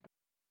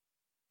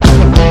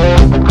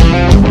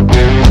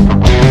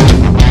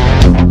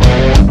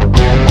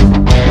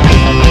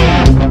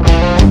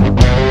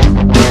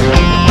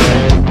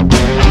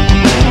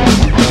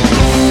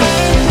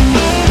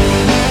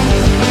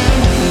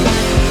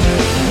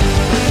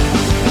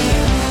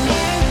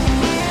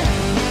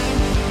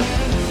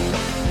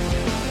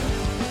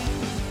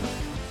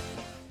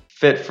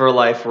Fit for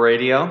Life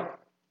Radio.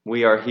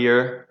 We are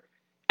here,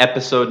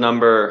 episode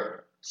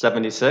number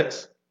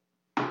 76.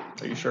 Are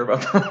you sure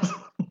about that?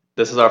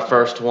 This is our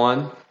first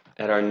one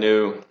at our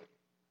new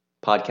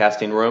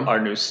podcasting room. Our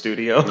new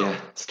studio. Yeah,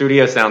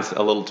 studio sounds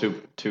a little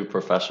too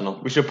professional.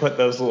 We should put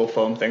those little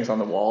foam things on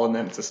the wall, and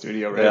then it's a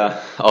studio, right?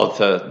 Yeah. Oh,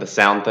 the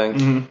sound thing.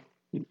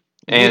 Mm-hmm.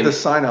 And the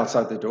sign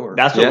outside the door.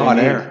 That's what on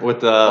we need. air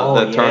with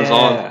that turns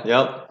on.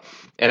 Yep.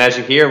 And as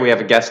you hear, we have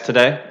a guest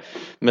today,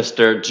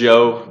 Mr.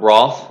 Joe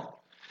Roth,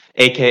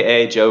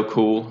 aka Joe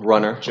Cool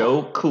Runner.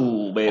 Joe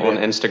Cool, baby. On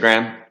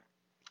Instagram,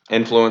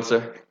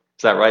 influencer.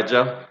 Is that right,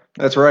 Joe?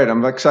 That's right.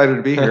 I'm excited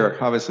to be here.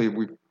 Obviously,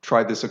 we've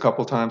tried this a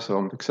couple times, so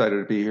I'm excited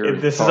to be here.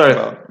 This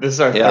is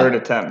our third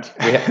attempt.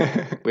 We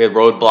had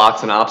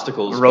roadblocks and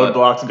obstacles.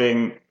 Roadblocks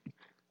being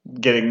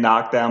getting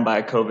knocked down by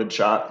a COVID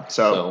shot.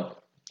 So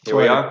here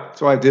we are.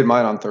 That's why I did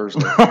mine on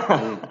Thursday.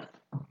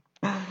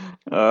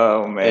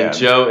 Oh, man. And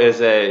Joe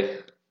is a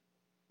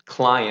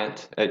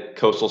client at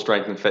Coastal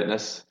Strength and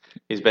Fitness.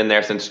 He's been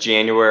there since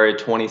January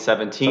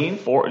 2017.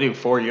 4 years.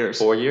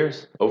 4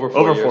 years. Over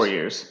 4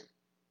 years.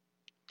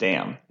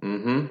 Damn.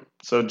 Mm-hmm.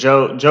 So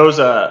Joe's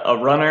a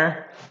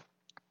runner,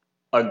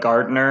 a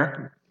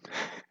gardener.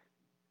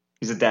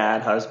 He's a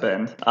dad,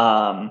 husband.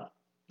 And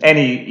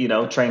he,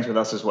 trains with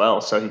us as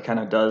well. So he kind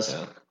of does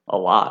a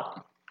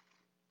lot.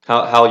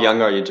 How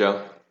young are you,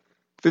 Joe?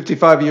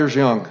 55 years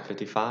young.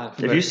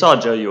 55. If you saw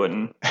Joe, you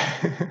wouldn't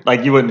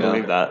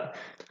believe that.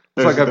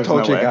 It's like I've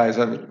told you guys,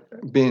 I've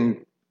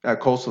been at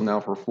Coastal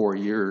now for 4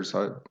 years.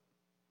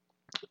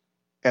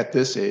 At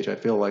this age, I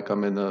feel like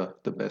I'm in the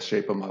best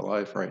shape of my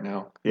life right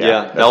now.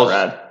 Yeah, that was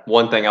rad.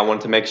 One thing I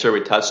wanted to make sure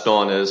we touched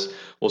on is,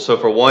 so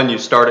for one, you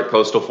started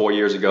Coastal 4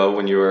 years ago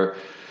when you were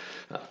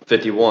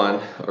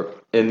 51.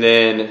 And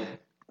then,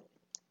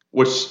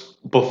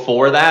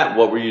 before that,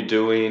 what were you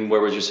doing? Where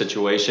was your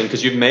situation?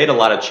 Because you've made a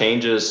lot of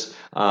changes.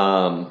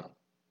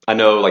 I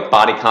know like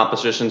body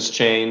composition's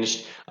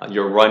changed,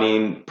 your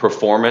running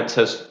performance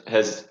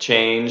has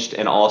changed,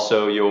 and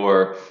also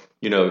your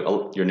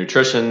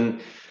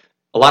nutrition,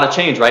 a lot of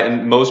change, right?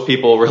 And most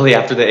people really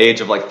after the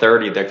age of like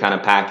 30, they're kind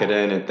of pack it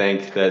in and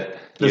think that,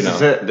 this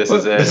is it. This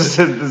is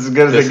as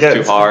good as it gets.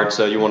 Too hard.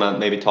 So you want to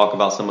maybe talk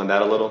about some of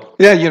that a little?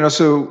 Yeah,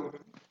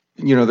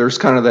 there's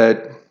kind of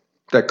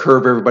that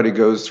curve everybody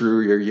goes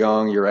through. You're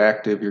young, you're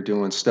active, you're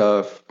doing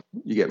stuff.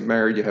 You get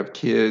married, you have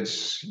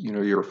kids,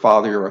 you're a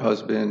father, you're a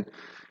husband,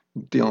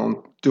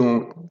 doing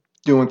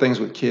things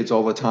with kids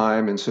all the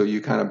time, and so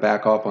you kind of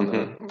back off on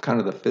the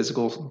kind of the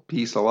physical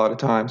piece a lot of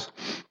times.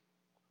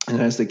 And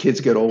as the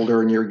kids get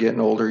older and you're getting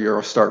older,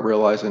 you'll start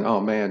realizing,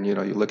 oh man, you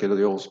look at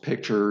the old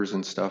pictures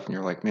and stuff, and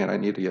you're like, man, I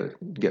need to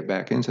get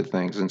back into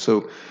things. And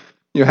so,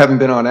 having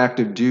been on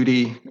active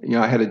duty,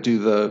 I had to do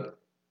the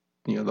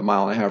 1.5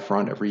 mile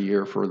run every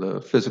year for the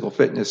physical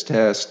fitness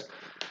test.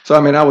 So,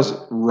 I was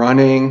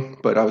running,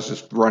 but I was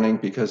just running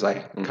because I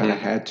kind of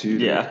had to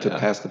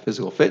pass the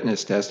physical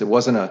fitness test. It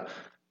wasn't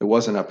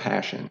a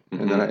passion.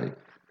 And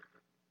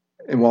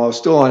while I was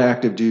still on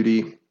active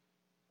duty,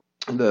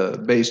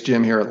 the base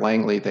gym here at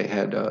Langley, they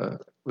had a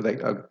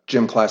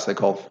gym class they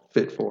called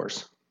Fit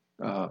Force.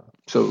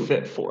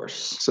 Fit Force.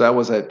 So that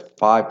was at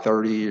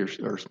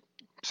 5:30 or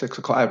 6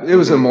 o'clock. It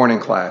was a morning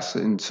class,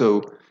 and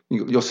so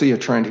you'll see a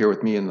trend here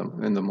with me in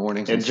the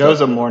mornings. Yeah,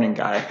 Joe's a morning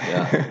guy.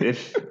 Yeah.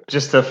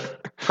 Just to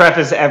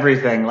preface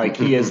everything, like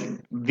he is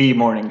the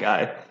morning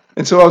guy.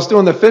 And so I was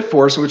doing the Fit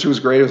Force, which was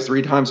great. It was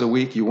 3 times a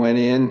week. You went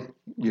in,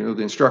 the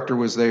instructor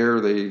was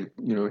there. They,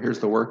 here's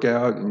the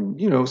workout,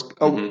 and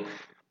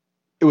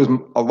it was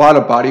a lot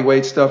of body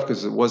weight stuff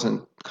because it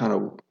wasn't kind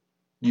of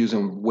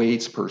using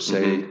weights per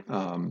se.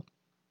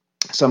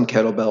 Some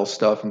kettlebell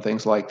stuff and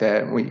things like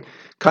that. And we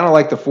kind of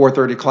like the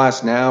 4:30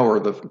 class now, or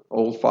the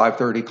old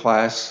 5:30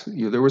 class.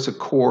 There was a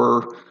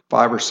core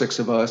 5 or 6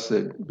 of us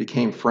that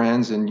became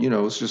friends, and it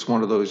was just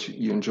one of those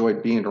you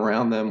enjoyed being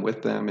around them,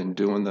 with them, and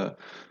doing the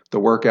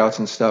workouts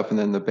and stuff. And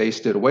then the base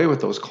did away with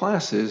those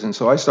classes, and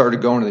so I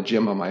started going to the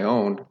gym on my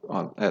own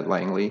at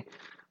Langley.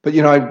 But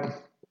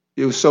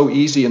it was so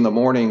easy in the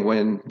morning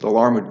when the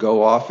alarm would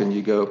go off, and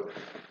you go,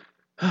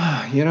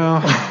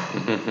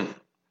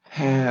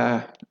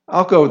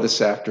 I'll go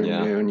this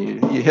afternoon.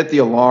 Yeah. You hit the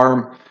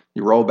alarm,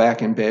 you roll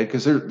back in bed,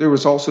 because there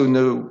was also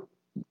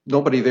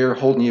nobody there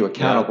holding you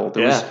accountable.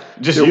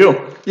 Just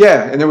you.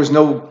 Yeah, and there was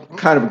no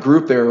kind of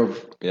group there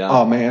of,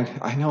 oh man,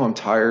 I know I'm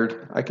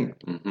tired. I can,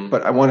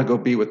 but I want to go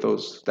be with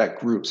that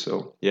group.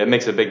 So yeah, it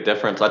makes a big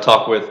difference. I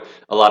talk with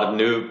a lot of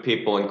new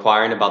people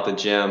inquiring about the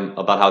gym,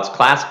 about how it's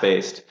class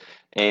based.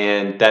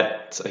 And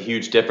that's a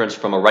huge difference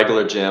from a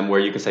regular gym where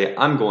you can say,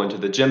 I'm going to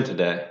the gym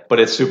today, but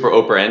it's super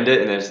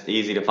open-ended and it's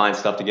easy to find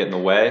stuff to get in the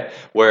way.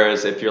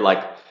 Whereas if you're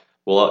like,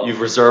 well,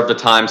 you've reserved a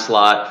time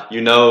slot,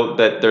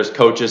 that there's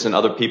coaches and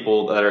other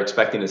people that are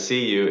expecting to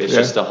see you. It's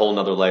just a whole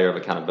nother layer of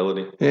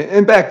accountability.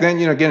 And back then,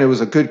 again, it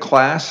was a good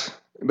class,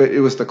 but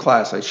it was the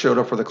class. I showed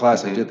up for the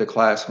class. I did the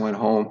class, went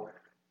home,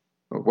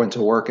 went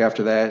to work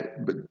after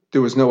that. But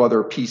there was no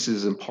other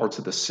pieces and parts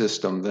of the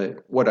system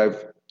that what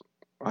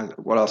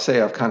I'll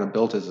say I've kind of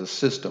built as a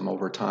system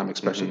over time,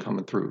 especially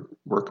coming through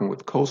working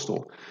with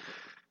Coastal.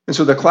 And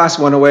so the class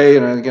went away,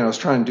 and I was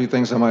trying to do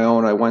things on my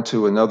own. I went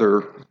to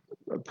another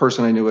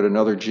person I knew at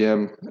another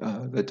gym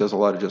that does a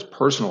lot of just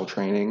personal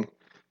training.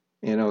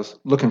 And I was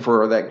looking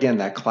for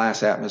that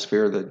class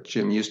atmosphere. The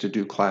gym used to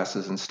do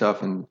classes and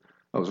stuff, and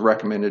I was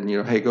recommended,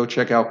 hey, go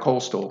check out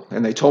Coastal.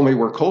 And they told me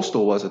where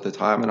Coastal was at the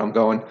time, and I'm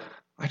going,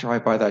 I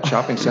drive by that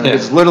shopping center.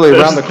 It's literally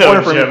around the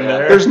corner from me.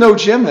 There's no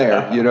gym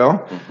there,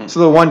 Mm-hmm. So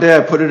the one day I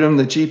put it in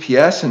the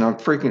GPS, and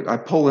I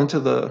pull into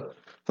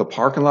the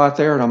parking lot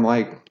there, and I'm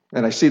like,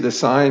 and I see the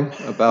sign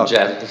about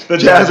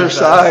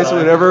Jazzercise,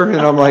 whatever,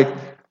 and I'm like,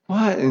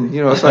 what? And,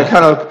 so I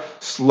kind of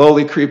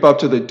slowly creep up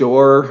to the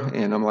door,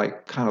 and I'm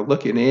like kind of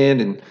looking in,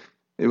 and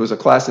it was a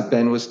class that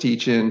Ben was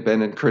teaching,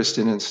 Ben and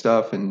Kristen and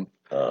stuff. And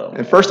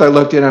at first I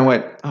looked in and I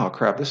went, oh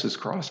crap, this is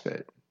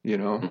CrossFit,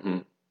 Mm-hmm.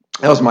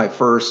 That was my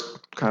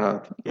first kind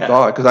of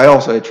thought, because I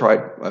also had tried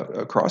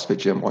a CrossFit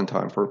gym one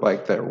time for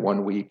like that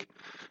 1 week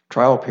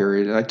trial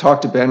period. And I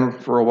talked to Ben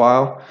for a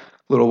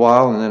little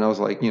while, and then I was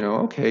like,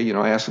 okay,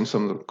 I asked him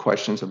some of the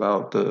questions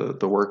about the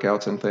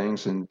workouts and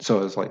things. And so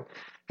I was like,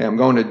 hey, I'm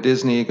going to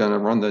Disney, going to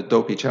run the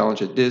Dopey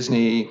Challenge at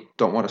Disney.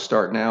 Don't want to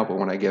start now, but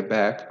when I get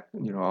back,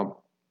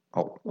 I'll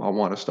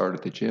want to start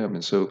at the gym.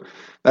 And so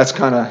that's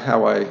kind of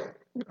how I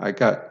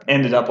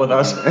ended up with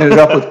us. Ended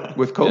up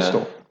with Coastal.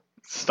 Yeah.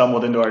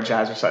 Stumbled into our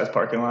Jazzercise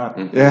parking lot.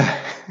 Mm-hmm.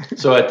 Yeah.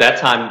 So at that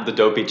time, the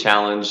Dopey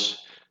Challenge,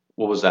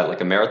 what was that,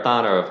 like a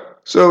marathon or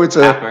so it's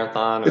half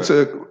marathon?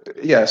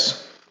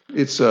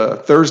 It's a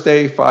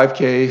Thursday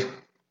 5K,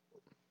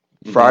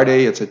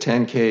 Friday it's a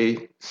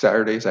 10K,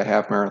 Saturday is a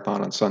half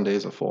marathon, and Sunday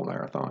is a full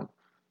marathon.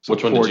 So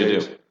which one did you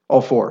do?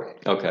 All four.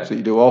 Okay. So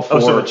you do all four. Oh,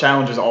 so the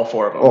challenge is all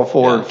four of them. All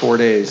four in 4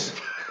 days.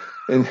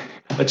 And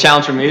the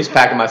challenge for me is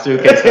packing my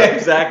suitcase.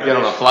 Exactly. Get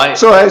on a flight.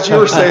 So as you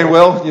were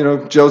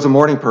saying, Joe's a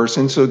morning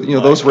person, so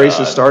those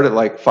races start at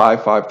like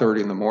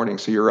 5:30 in the morning.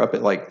 So you're up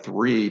at like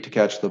 3 to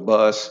catch the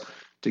bus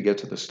to get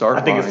to the start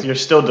line. I think you're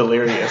still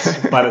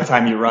delirious by the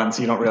time you run,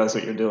 so you don't realize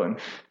what you're doing.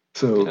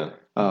 So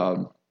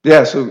and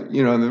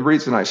the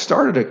reason I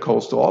started at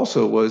Coastal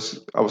also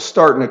was I was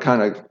starting to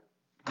kind of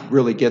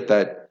really get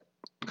that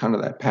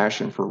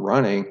passion for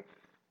running,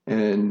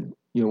 and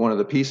one of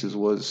the pieces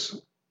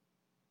was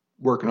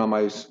working on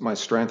my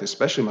strength,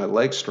 especially my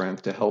leg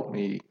strength, to help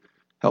me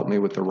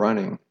with the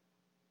running.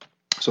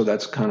 So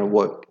that's kind of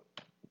what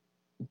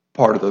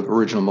part of the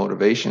original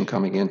motivation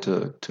coming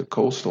into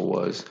Coastal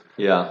was.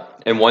 Yeah,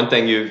 and one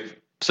thing you've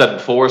said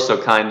before,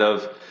 so kind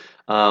of,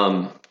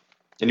 and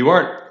you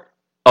weren't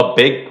a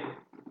big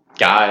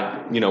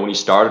guy, when you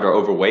started, or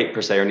overweight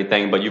per se or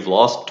anything, but you've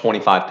lost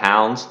 25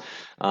 pounds.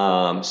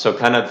 So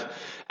kind of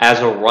as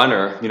a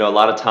runner, a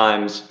lot of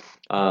times,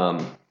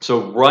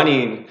 so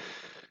running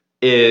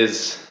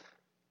is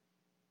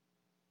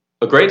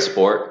a great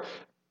sport.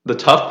 The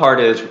tough part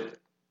is,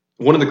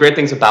 one of the great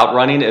things about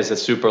running is a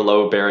super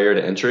low barrier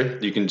to entry.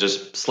 You can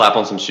just slap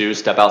on some shoes,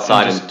 step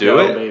outside and do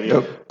it.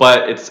 Yep.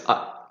 But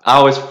I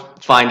always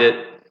find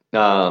it,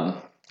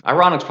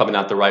 ironic's probably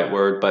not the right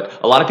word, but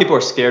a lot of people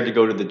are scared to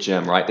go to the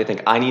gym, right? They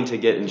think I need to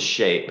get in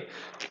shape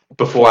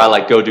before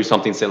I go do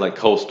something, say like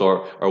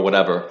Coastal or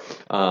whatever.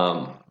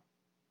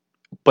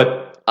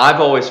 But I've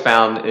always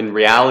found, in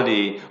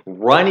reality,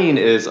 running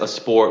is a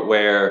sport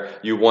where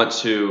you want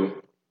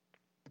to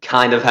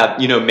kind of have,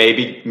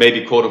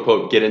 maybe quote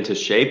unquote get into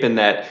shape, in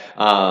that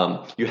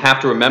you have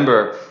to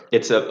remember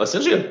it's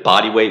essentially a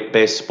body weight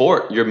based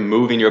sport. You're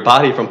moving your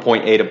body from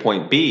point A to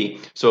point B.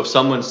 So if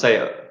someone's,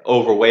 say,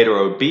 overweight or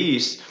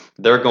obese,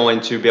 they're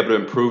going to be able to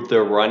improve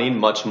their running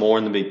much more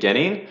in the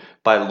beginning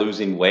by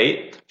losing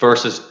weight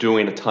versus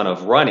doing a ton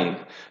of running,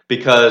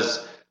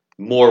 because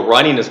more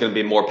running is going to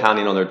be more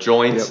pounding on their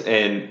joints.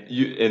 Yep.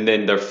 and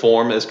then their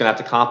form is going to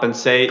have to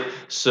compensate.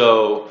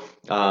 So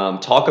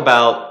talk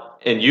about,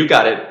 and you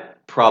got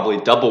it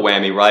probably double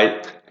whammy,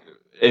 right?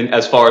 And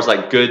as far as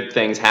good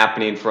things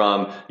happening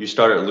from, you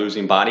started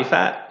losing body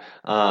fat,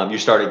 you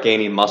started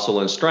gaining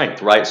muscle and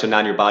strength, right? So now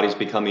your body's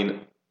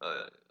becoming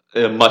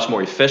much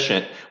more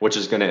efficient, which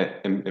is going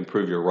to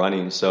improve your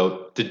running.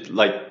 So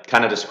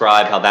kind of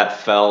describe how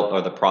that felt,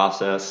 or the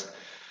process.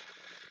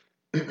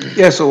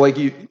 Yeah, so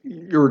you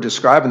were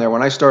describing there,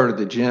 when I started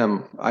the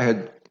gym, I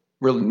had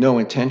really no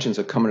intentions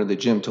of coming to the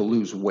gym to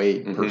lose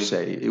weight per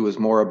se. It was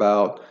more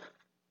about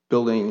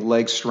building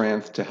leg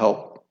strength to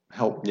help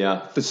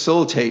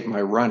facilitate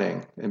my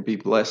running and be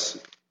less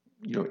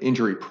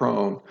injury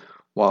prone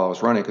while I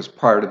was running, because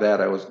prior to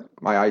that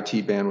my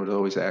IT band was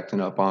always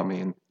acting up on me,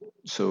 and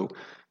so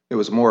it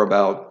was more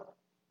about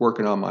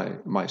working on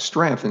my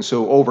strength. And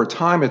so over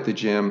time at the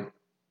gym,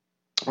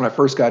 when I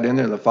first got in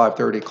there, the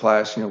 5:30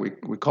 class,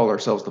 we called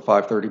ourselves the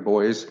 5:30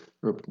 boys.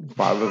 There were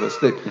 5 of us.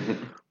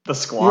 The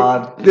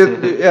squad.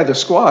 The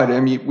squad.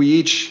 I mean, we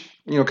each,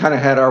 kind of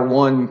had our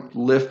one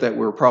lift that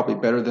we're probably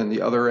better than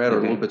the other at, or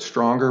a little bit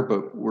stronger,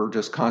 but we're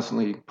just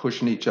constantly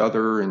pushing each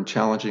other and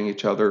challenging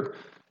each other.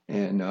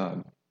 And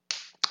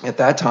at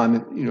that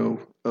time,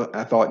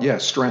 I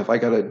thought, strength. I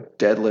got to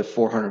deadlift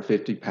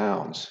 450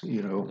 pounds,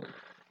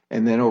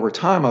 And then over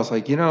time, I was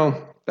like,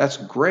 that's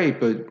great,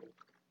 but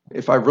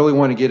if I really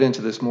want to get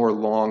into this more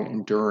long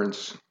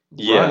endurance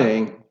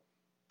running,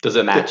 Does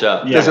it match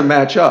up? Yeah. doesn't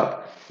match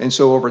up. And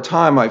so over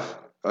time, I've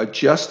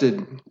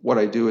adjusted what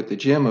I do at the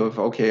gym of,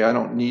 okay, I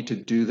don't need to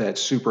do that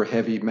super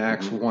heavy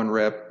max 1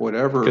 rep,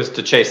 whatever. Because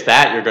to chase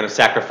that, you're going to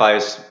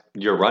sacrifice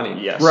your running.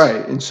 Yes.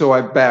 Right. And so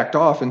I backed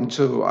off. And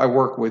so I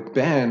work with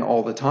Ben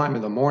all the time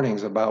in the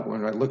mornings about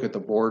when I look at the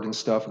board and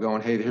stuff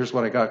going, hey, here's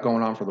what I got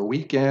going on for the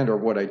weekend or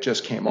what I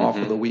just came off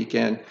of the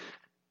weekend.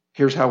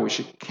 Here's how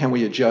can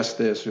we adjust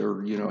this?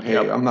 Or, hey,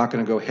 I'm not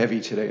going to go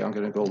heavy today. I'm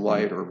going to go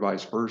light or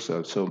vice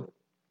versa. So,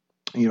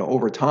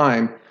 over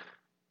time,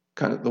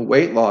 kind of the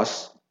weight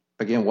loss,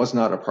 again, was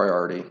not a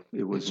priority.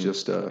 It was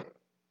just a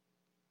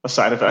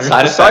side effect.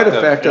 A side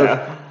effect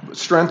of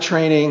strength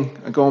training,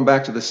 going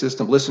back to the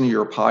system, listen to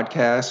your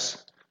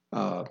podcasts,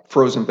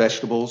 frozen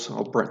vegetables.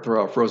 I'll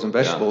throw out frozen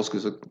vegetables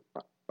because,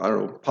 I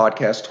don't know,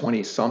 podcast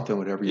 20 something,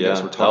 whatever you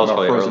guys were talking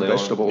about frozen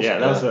vegetables. Yeah,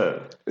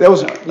 that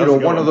was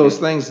one of those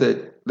things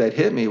that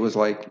hit me was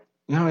like,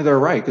 they're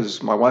right,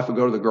 because my wife would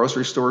go to the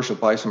grocery store, she'll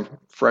buy some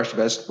fresh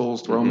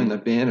vegetables, throw them in the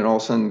bin, and all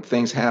of a sudden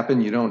things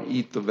happen. You don't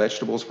eat the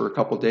vegetables for a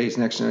couple of days.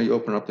 Next thing you know, you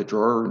open up the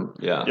drawer and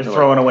you're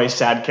throwing away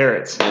sad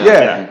carrots.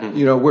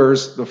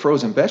 Whereas the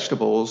frozen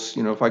vegetables,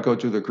 if I go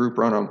do the group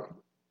run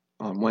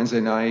on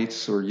Wednesday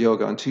nights or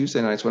yoga on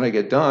Tuesday nights, when I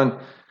get done,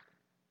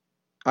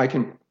 I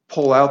can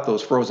pull out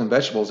those frozen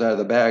vegetables out of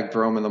the bag,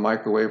 throw them in the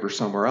microwave or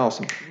somewhere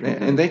else,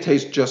 and they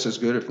taste just as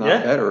good, if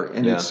not better.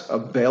 And it's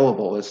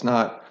available. It's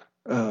not.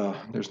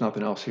 There's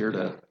nothing else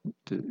here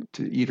to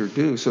eat or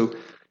do. So,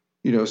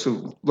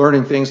 so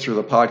learning things through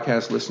the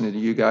podcast, listening to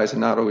you guys,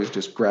 and not always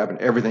just grabbing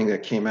everything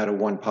that came out of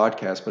one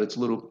podcast, but it's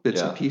little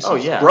bits and pieces. Oh,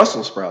 yeah.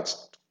 Brussels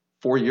sprouts.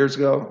 4 years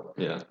ago,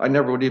 Yeah. I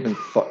never would even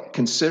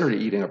consider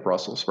eating a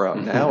Brussels sprout.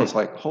 Now it's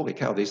like, holy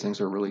cow, these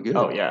things are really good.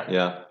 Oh, yeah.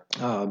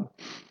 Yeah.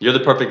 You're the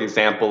perfect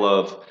example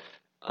of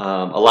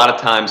a lot of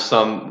times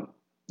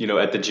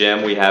at the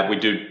gym we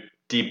do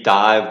deep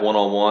dive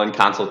one-on-one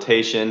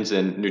consultations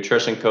and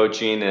nutrition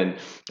coaching and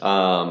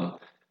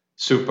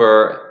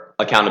super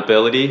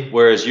accountability,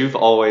 whereas you've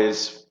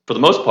always, for the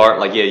most part,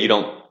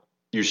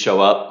 you show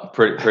up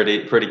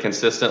pretty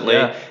consistently,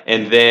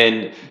 and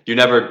then you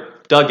never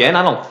dug in,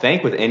 I don't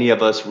think, with any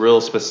of us real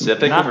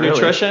specific with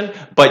nutrition,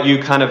 but you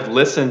kind of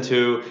listen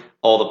to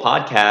all the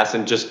podcasts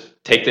and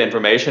just take the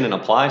information and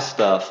apply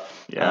stuff.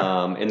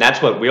 And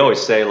that's what we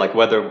always say, like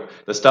whether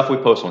the stuff we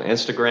post on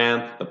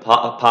Instagram, the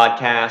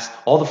podcast,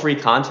 all the free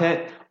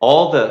content,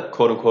 all the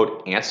quote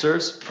unquote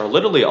answers are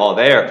literally all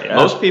there. Yeah.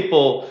 Most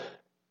people,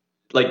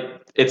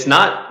 it's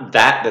not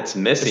that's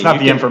missing. It's not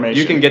the information.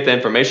 You can get the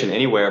information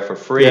anywhere for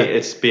free. Yeah.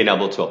 It's being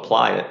able to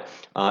apply it.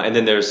 And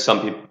then there's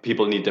some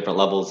people need different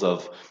levels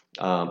of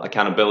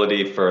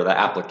accountability for the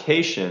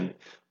application.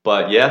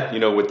 But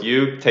with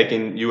you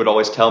you would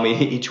always tell me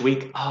each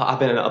week, I've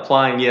been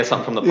applying,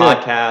 something from the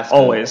podcast.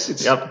 Always.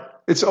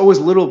 It's always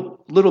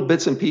little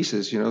bits and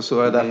pieces,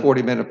 So that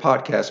 40-minute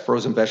podcast,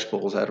 frozen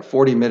vegetables, out of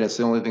 40 minutes,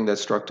 the only thing that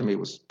struck to me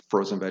was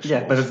frozen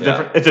vegetables. Yeah, but it's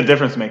different. It's a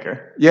difference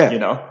maker. Yeah.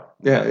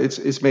 Yeah,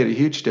 it's made a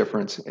huge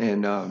difference.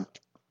 And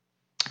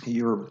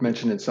you were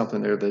mentioning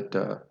something there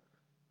that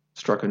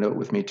struck a note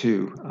with me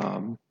too.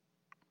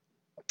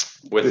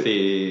 With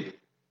the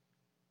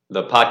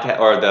podcast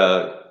or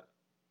the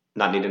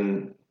not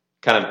needing,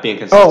 kind of being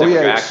consistent with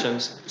your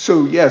actions.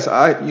 So yes,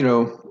 I've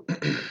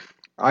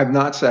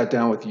not sat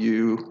down with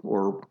you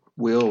or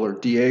Will or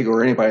Diego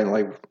or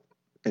anybody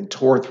and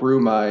tore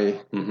through my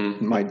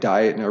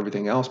diet and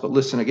everything else. But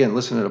listening to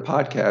the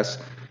podcast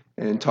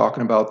and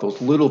talking about those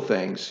little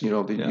things,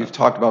 you've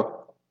talked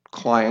about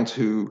clients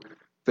who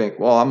think,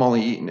 well, I'm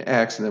only eating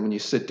X. And then when you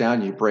sit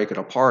down, you break it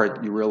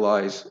apart, you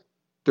realize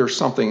there's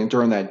something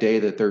during that day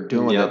that they're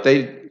doing that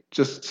they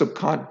just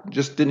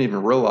didn't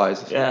even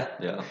realize. Yeah.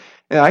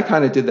 And I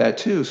kind of did that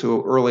too.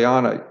 So early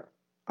on,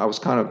 I was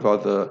kind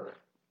of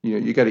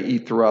you got to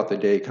eat throughout the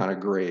day kind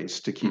of grace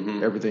to keep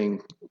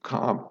everything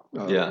calm.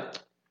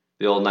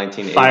 The old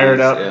 1980s. Fired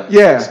up.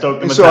 Yeah.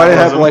 And so I'd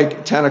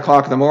have 10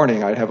 o'clock in the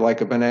morning, I'd have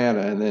a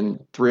banana, and then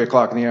 3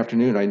 o'clock in the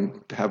afternoon,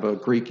 I'd have a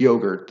Greek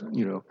yogurt,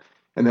 And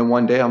then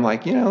one day I'm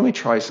like, let me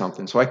try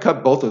something. So I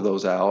cut both of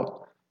those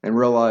out and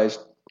realized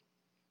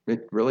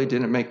it really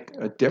didn't make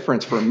a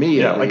difference for me.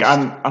 Yeah,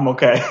 I'm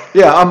okay.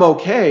 Yeah, I'm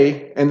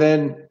okay. And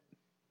then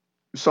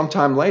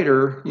sometime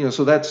later,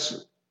 so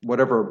that's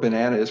whatever a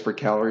banana is for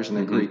calories, and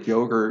then Greek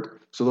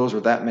yogurt. So those are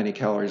that many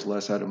calories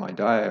less out of my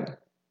diet.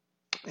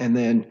 And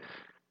then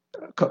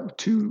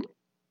 2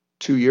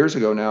 years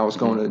ago now, I was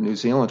going to New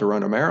Zealand to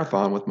run a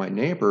marathon with my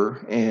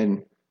neighbor,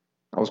 and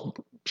I was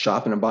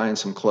shopping and buying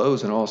some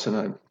clothes, and all of a sudden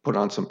I put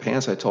on some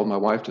pants. I told my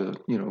wife to,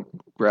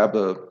 grab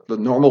the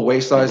normal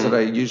waist size that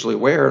I usually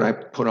wear, and I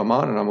put them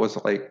on, and I was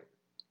like,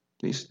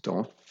 these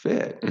don't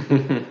fit.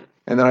 And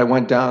then I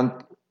went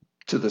down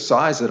to the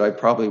size that I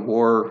probably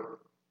wore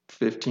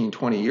 15,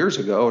 20 years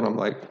ago, and I'm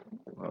like,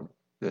 well,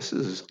 this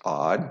is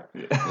odd.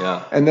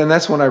 Yeah. And then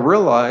that's when I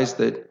realized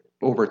that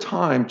over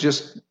time,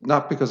 just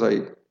not because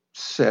I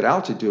set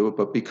out to do it,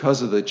 but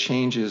because of the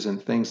changes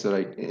and things that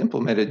I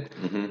implemented,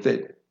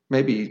 that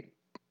maybe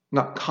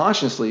not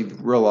consciously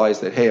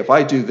realized that, hey, if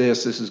I do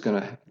this, this is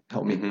going to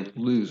help me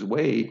lose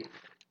weight.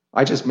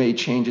 I just made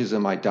changes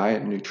in my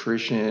diet and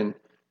nutrition,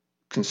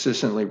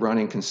 consistently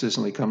running,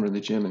 consistently coming to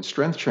the gym and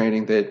strength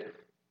training that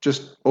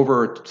just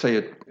over, say,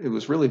 it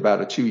was really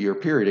about a 2-year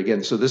period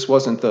again. So this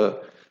wasn't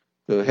the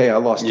hey, I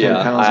lost 10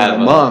 pounds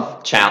in a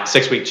month.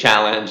 6-week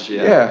challenge.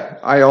 Yeah.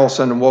 I all of a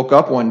sudden woke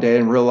up one day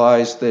and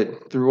realized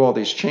that through all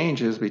these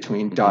changes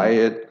between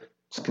diet,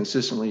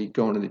 consistently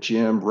going to the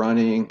gym,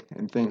 running,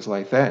 and things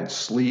like that, and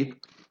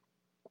sleep,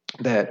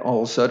 that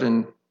all of a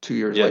sudden 2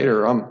 years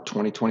later, I'm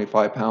 20,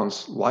 25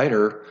 pounds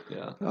lighter.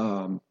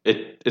 Yeah.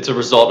 It's a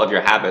result of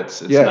your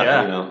habits. It's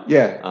not,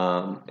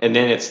 and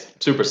then it's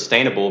super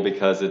sustainable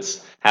because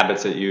it's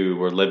habits that you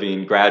were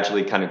living,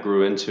 gradually kind of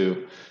grew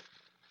into.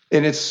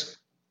 And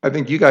I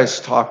think you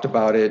guys talked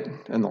about it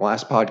in the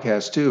last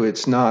podcast too.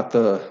 It's not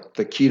the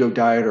keto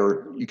diet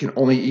or you can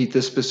only eat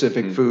this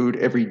specific food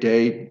every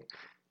day,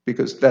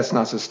 because that's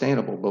not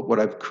sustainable. But what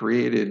I've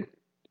created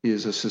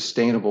is a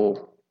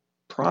sustainable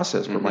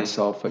process for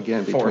myself,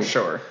 again, between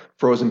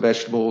frozen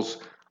vegetables.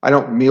 I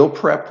don't meal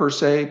prep per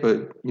se,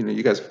 but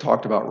you guys have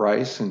talked about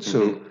rice, and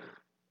so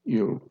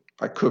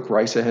I cook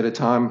rice ahead of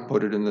time,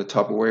 put it in the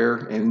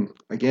Tupperware, and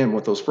again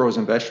with those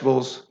frozen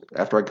vegetables,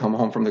 after I come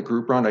home from the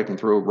group run, I can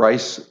throw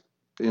rice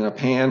in a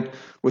pan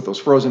with those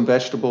frozen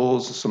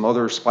vegetables, some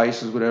other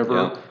spices,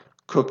 whatever,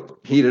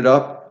 cook, heat it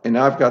up, and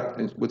now I've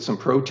got with some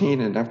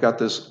protein, and I've got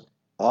this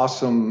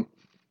awesome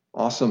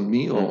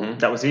meal.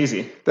 That was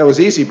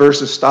easy.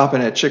 Versus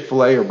stopping at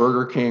Chick-fil-A or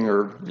Burger King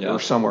or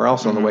somewhere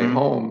else on the way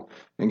home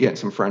and getting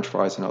some French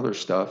fries and other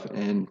stuff.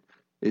 And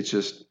it's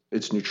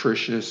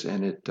nutritious,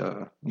 and it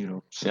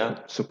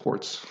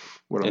supports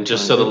what I'm And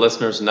just so the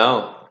listeners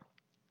know,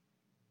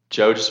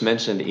 Joe just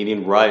mentioned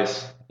eating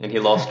rice, and he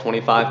lost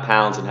 25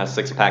 pounds and has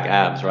 6-pack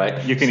abs,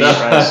 right? You can eat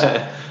rice.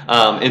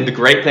 And the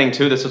great thing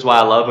too, this is why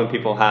I love when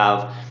people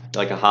have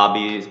like a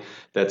hobby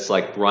that's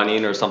like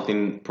running or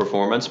something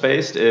performance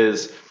based,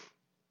 is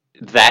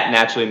that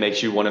naturally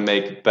makes you want to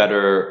make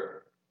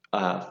better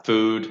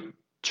food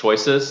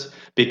choices,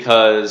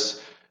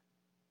 because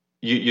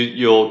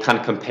you'll kind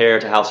of compare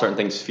to how certain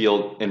things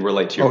feel and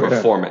relate to your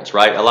performance,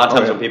 right? A lot of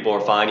times when people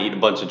are fine eating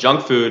a bunch of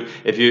junk food,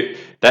 you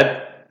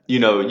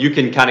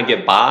can kind of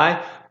get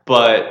by,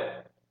 but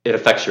it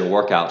affects your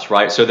workouts,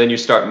 right? So then you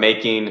start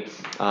making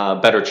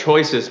better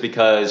choices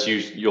because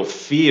you'll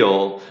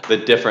feel the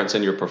difference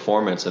in your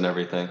performance and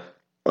everything.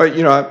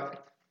 Well,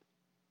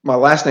 my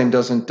last name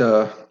doesn't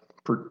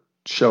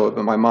show it,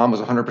 but my mom was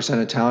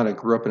 100% Italian. I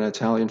grew up in an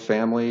Italian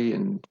family,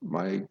 and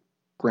my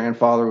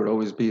grandfather would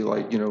always be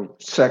like,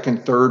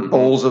 second, third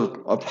bowls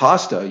of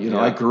pasta.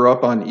 I grew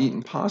up on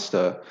eating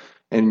pasta,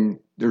 and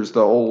there's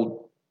the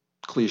old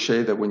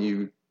cliche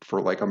that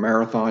for like a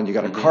marathon, you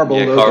got a carb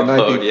load the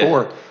night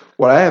before. Yeah.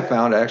 What I have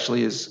found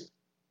actually is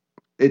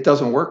it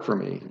doesn't work for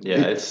me.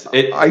 Yeah,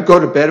 I go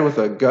to bed with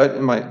a gut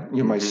in my,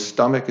 my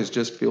stomach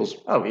feels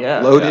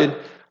loaded. Yeah.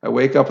 I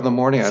wake up in the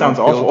morning, I don't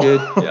feel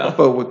good.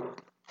 But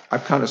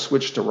I've kind of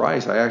switched to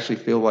rice. I actually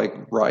feel like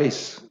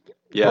rice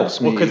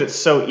helps me. Well, because it's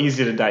so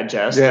easy to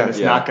digest, and it's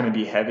not going to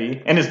be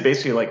heavy, and it's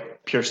basically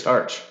like pure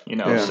starch,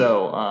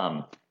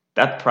 So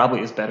that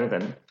probably is better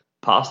than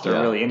pasta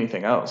or really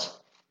anything else.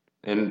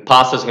 And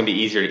pasta is going to be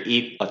easier to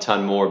eat a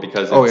ton more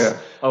because it's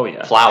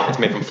flour. It's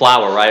made from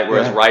flour, right?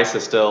 Whereas rice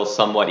is still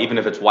somewhat, even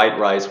if it's white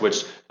rice,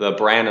 which the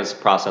bran is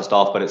processed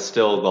off, but it's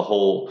still the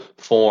whole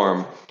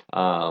form.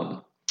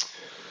 And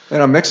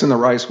I'm mixing the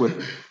rice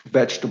with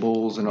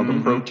vegetables and other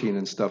protein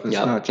and stuff. It's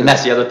not just and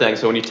that's the other thing.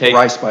 So when you take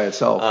rice by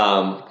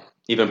itself,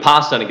 even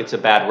pasta, and it gets a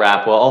bad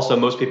rap. Well, also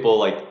most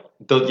people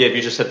if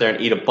you just sit there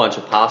and eat a bunch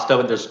of pasta,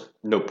 but there's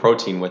no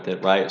protein with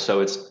it, right? So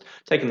it's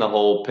taking the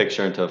whole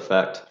picture into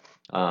effect.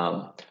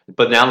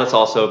 But now let's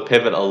also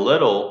pivot a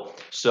little.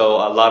 So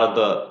a lot of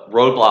the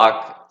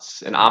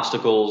roadblocks and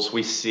obstacles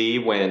we see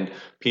when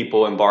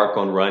people embark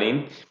on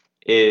running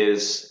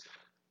is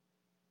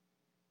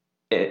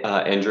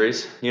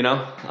injuries,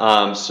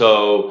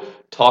 So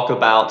talk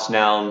about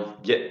now,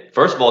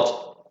 first of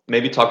all,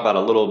 maybe talk about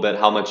a little bit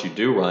how much you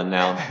do run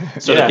now,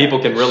 so that people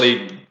can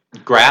really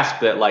grasp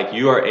that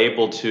you are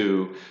able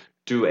to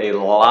do a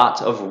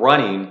lot of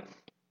running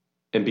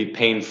and be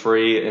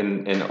pain-free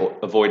and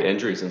avoid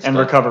injuries and stuff. And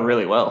recover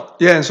really well.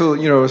 Yeah, and so,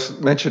 I was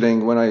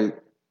mentioning when I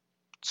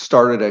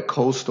started at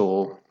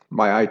Coastal,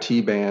 my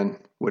IT band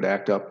would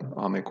act up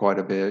on me quite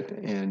a bit.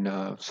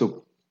 And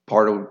so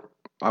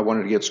I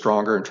wanted to get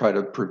stronger and try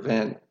to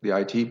prevent the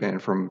IT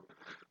band from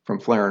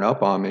flaring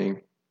up on me.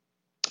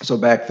 So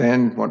back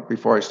then,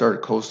 before I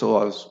started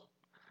Coastal,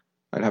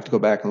 I'd have to go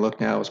back and look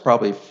now. It was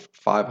probably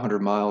 500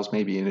 miles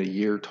maybe in a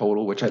year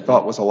total, which I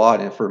thought was a lot.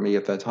 And for me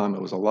at that time,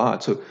 it was a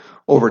lot. So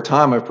over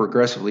time, I've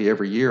progressively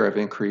every year, I've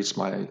increased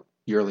my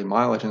yearly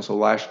mileage. And so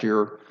last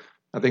year,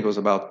 I think it was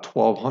about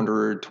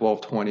 1,200,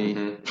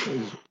 1,220,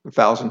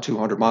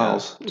 1,200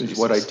 miles is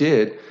what I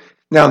did.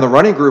 Now, in the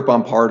running group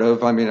I'm part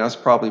of, that's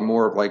probably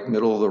more of like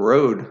middle of the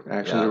road.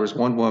 Actually, there was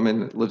one woman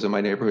that lives in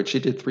my neighborhood. She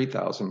did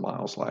 3,000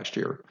 miles last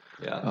year.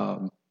 Yeah.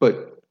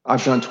 But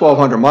I've done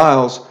 1,200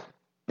 miles.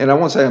 and I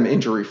won't say I'm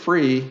injury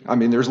free. I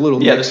mean, there's little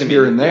nicks there's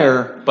here and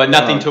there, but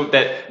nothing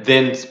that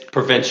then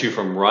prevents you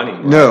from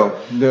running.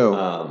 Right?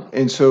 No.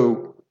 And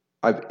so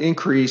I've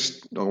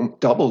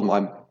doubled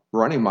my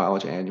running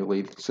mileage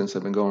annually since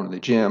I've been going to the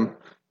gym,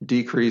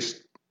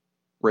 decreased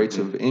rates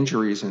of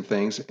injuries and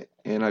things,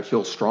 and I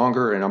feel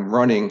stronger, and I'm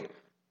running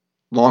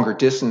longer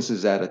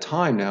distances at a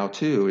time now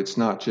too. It's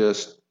not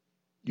just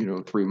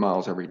 3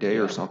 miles every day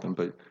or something,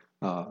 but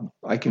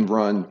I can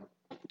run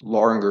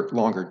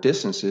longer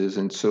distances,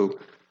 and so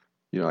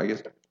I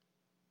guess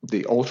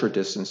the ultra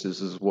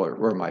distances is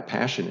where my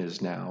passion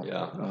is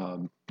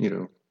now.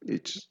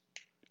 It's.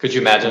 Could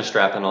you imagine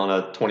strapping on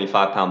a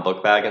 25-pound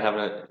book bag and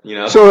having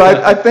it, So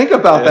I think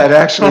about that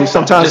actually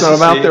sometimes when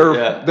I'm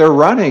out there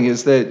running,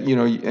 is that,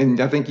 and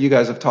I think you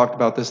guys have talked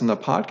about this in the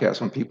podcast,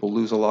 when people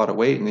lose a lot of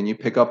weight and then you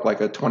pick up like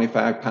a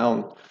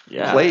 25-pound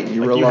plate and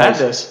you realize, you had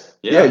this.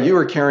 You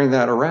were carrying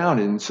that around.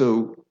 And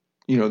so,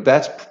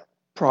 that's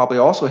probably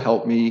also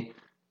helped me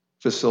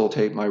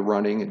facilitate my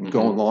running and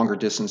going longer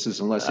distances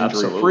and less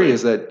injury free,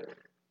 is that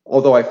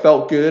although I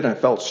felt good, I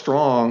felt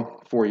strong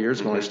 4 years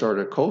ago when I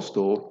started at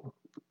Coastal,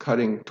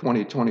 cutting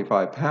 20,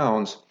 25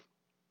 pounds,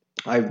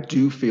 I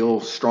do feel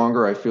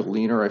stronger. I feel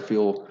leaner. I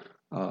feel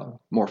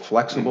more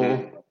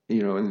flexible,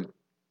 and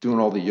doing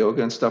all the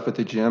yoga and stuff at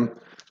the gym.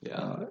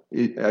 I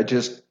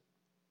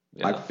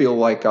feel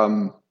like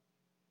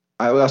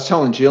I was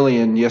telling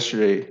Jillian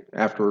yesterday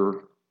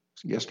after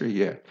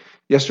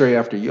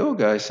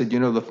yoga, I said,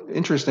 the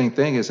interesting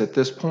thing is at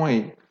this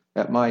point,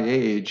 at my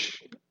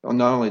age,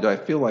 not only do I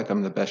feel like I'm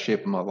in the best shape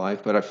of my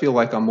life, but I feel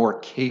like I'm more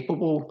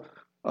capable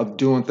of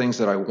doing things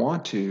that I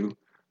want to.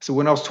 So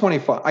when I was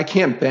 25, I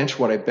can't bench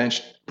what I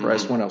bench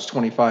pressed when I was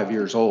 25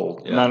 years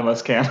old. None of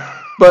us can.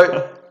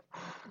 But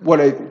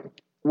what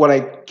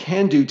I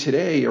can do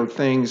today are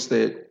things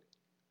that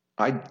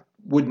I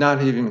would not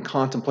have even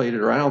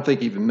contemplated, or I don't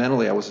think even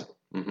mentally I was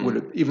would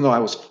have, even though I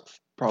was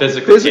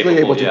probably physically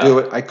able to do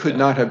it, I could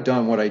not have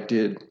done what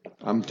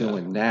I'm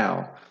doing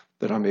now,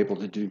 that I'm able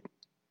to do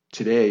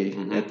today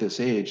at this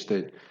age,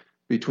 that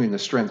between the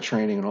strength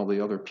training and all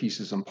the other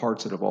pieces and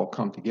parts that have all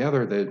come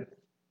together, that,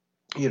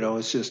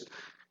 it's just,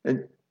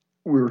 and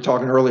we were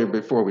talking earlier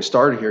before we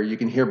started here, you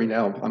can hear me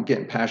now, I'm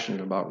getting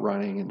passionate about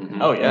running and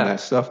that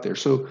stuff there.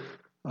 So,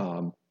 I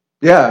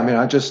mean,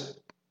 I just,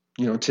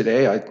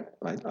 today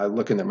I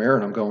look in the mirror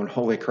and I'm going,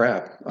 holy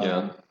crap.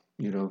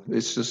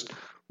 It's just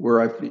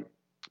where I've,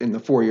 in the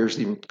 4 years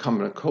even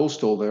coming to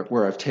Coastal,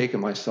 where I've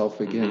taken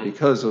myself again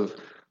because of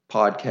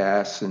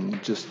podcasts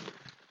and just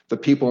the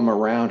people I'm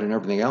around and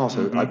everything else.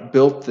 I've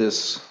built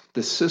this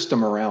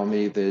system around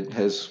me that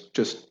has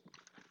just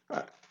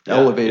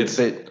elevated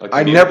that.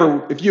 I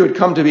never, if you had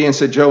come to me and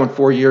said, Joe, in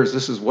 4 years,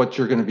 this is what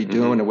you're going to be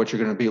doing and what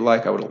you're going to be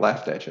like, I would have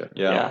laughed at you.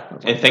 And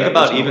like, think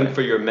about even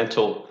for your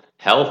mental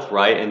health,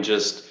 right? And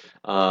just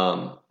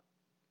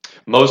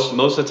most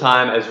of the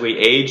time as we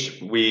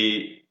age,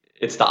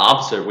 it's the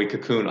opposite. We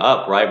cocoon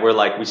up, right? We're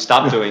like, we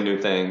stop doing new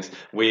things.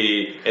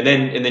 And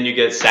then you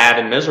get sad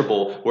and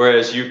miserable.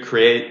 Whereas you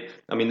create,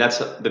 I mean, that's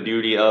the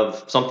beauty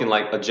of something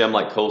like a gym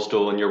like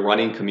Coastal and your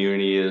running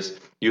community, is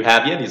you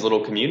have these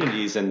little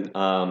communities and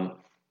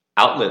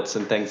outlets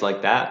and things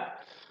like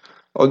that.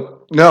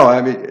 Oh no,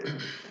 I mean,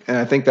 and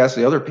I think that's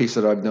the other piece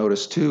that I've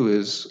noticed too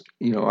is,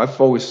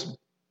 I've always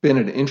been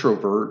an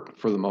introvert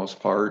for the most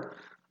part,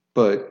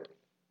 but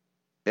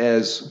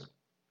as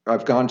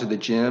I've gone to the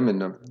gym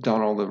and I've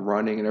done all the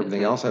running and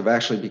everything else, I've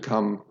actually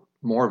become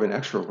more of an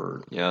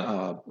extrovert.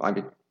 I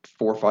mean,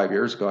 4 or 5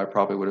 years ago, I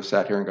probably would have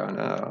sat here and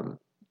gone,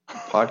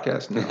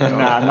 podcast. No,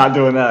 I'm not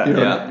doing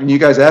that. When you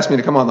guys asked me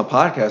to come on the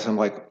podcast, I'm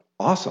like,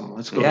 awesome.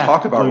 Let's go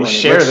talk about running.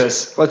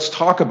 This. Let's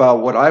talk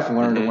about what I've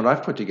learned and what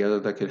I've put together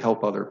that could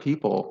help other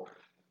people.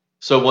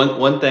 So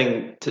one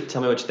thing,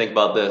 tell me what you think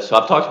about this. So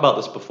I've talked about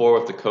this before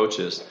with the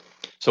coaches.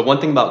 So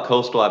one thing about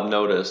Coastal I've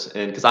noticed,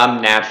 and because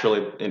I'm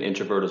naturally an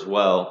introvert as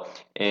well,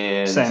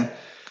 and same.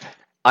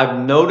 I've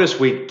noticed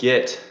we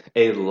get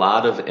a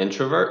lot of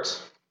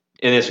introverts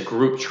in this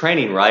group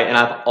training, right? And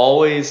I've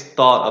always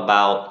thought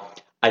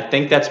about, I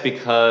think that's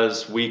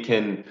because we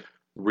can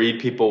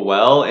read people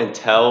well and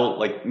tell,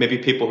 like, maybe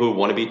people who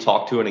want to be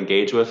talked to and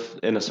engaged with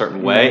in a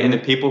certain way, and then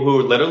people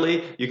who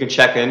literally you can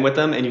check in with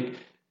them and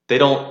they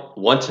don't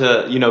want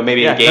to,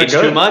 maybe engage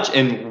too much,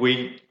 and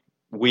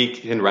we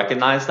can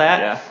recognize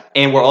that.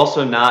 And we're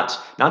also not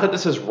that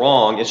this is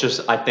wrong, it's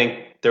just I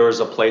think there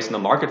is a place in the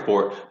market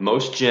for it.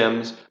 Most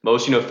gyms,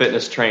 most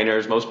fitness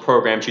trainers, most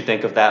programs, you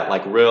think of that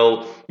like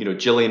real,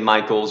 Jillian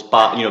Michaels,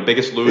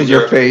 Biggest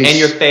Loser, in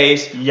your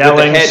face,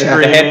 yelling, with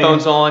the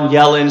headphones on,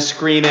 yelling,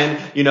 screaming,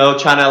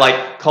 trying to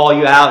like call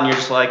you out, and you're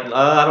just like,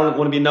 I don't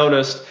want to be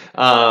noticed.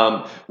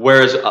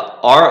 Whereas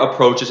our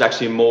approach is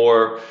actually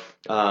more,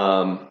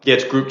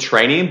 it's group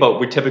training, but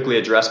we typically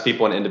address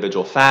people in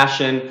individual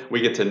fashion.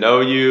 We get to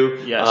know you,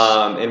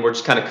 and we're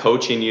just kind of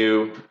coaching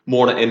you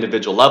more on an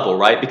individual level,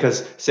 right?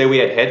 Because say we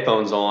had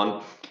headphones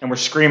on and we're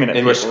screaming at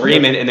and people. We're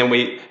screaming, and then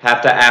we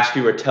have to ask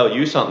you or tell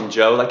you something,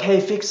 Joe, like, hey,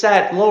 fix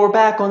that lower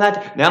back on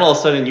that. Now all of a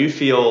sudden you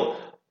feel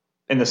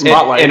in the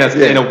spotlight. In a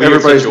weird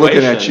everybody's situation.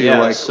 looking at you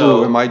like, so,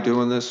 "Ooh, am I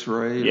doing this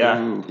right?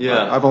 Yeah. Ooh,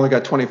 Yeah. I've only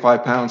got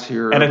 25 pounds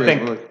here." And I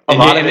Everybody's think like,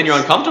 and then you're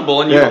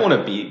uncomfortable, and you don't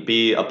want to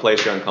be a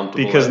place you're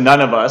uncomfortable because with.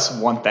 none of us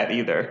want that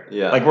either.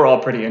 Yeah. Like we're all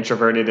pretty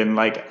introverted and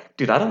like,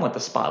 dude, I don't want the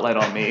spotlight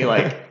on me.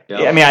 Like,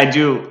 Yeah. I mean, I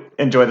do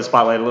enjoy the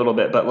spotlight a little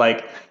bit, but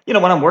like, you know,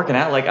 when I'm working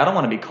out, like I don't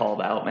want to be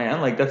called out,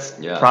 man. Like that's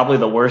probably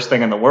the worst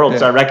thing in the world.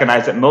 So I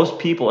recognize that most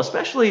people,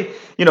 especially,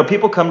 you know,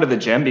 people come to the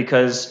gym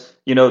because,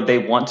 you know, they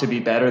want to be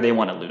better, they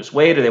want to lose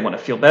weight, or they want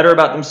to feel better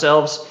about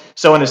themselves.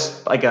 So in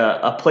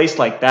a place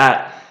like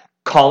that,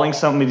 calling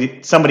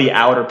somebody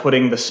out or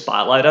putting the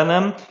spotlight on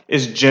them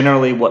is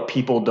generally what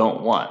people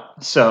don't want.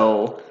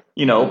 So,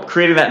 you know,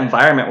 creating that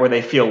environment where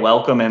they feel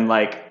welcome and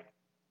like,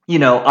 you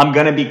know, I'm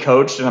going to be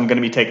coached and I'm going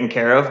to be taken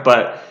care of,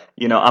 but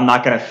you know, I'm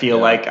not going to feel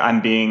like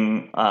I'm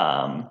being,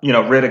 you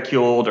know,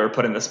 ridiculed or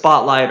put in the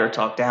spotlight or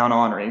talked down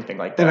on or anything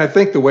like that. And I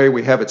think the way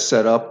we have it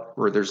set up,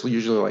 where there's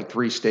usually like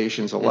 3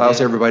 stations,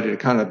 allows everybody to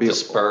kind of be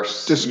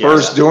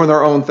disperse, doing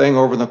their own thing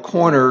over in the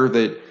corner.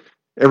 That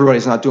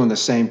everybody's not doing the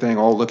same thing,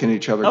 all looking at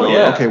each other, going,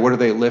 "Okay, what are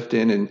they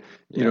lifting?" And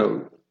you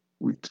know,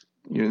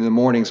 in the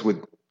mornings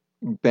with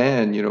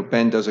Ben, you know,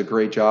 Ben does a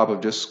great job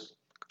of just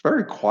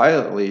very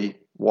quietly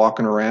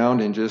walking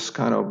around and just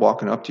kind of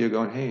walking up to you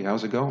going, "Hey,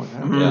 how's it going?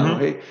 You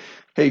know,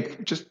 hey,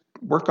 just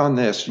work on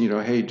this, you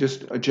know, hey,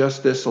 just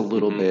adjust this a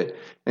little bit."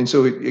 And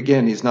so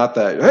again, he's not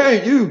that,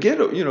 "Hey, you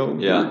get it," you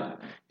know,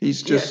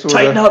 he's just sort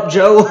tighten of, up,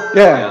 Joe.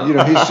 you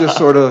know, he's just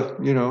sort of,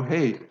 you know,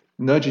 hey,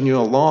 nudging you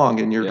along,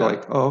 and you're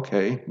like, "Oh,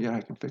 okay, yeah,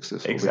 I can fix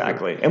this."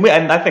 Exactly. And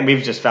I think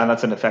we've just found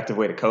that's an effective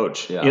way to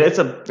coach. You know,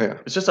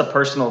 it's just a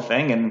personal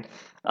thing.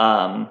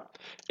 And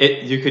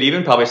you could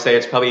even probably say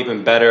it's probably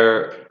even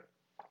better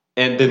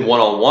and then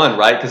one-on-one,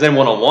 right? Because then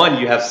one-on-one,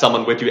 you have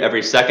someone with you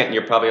every second, and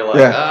you're probably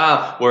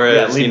like,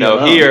 whereas, you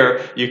know,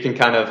 here, you can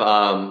kind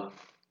of,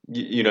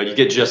 you know, you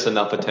get just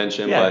enough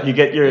attention. Yeah, but, you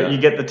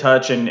get the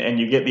touch and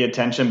you get the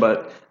attention,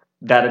 but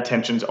that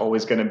attention's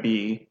always going to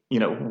be,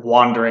 you know,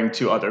 wandering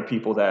to other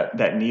people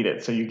that need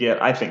it. So you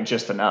get, I think,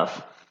 just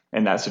enough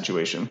in that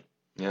situation.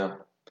 Yeah.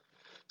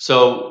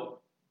 So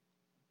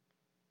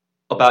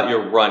about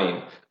your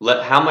running,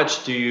 how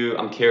much do you,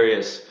 I'm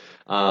curious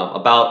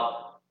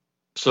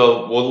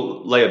so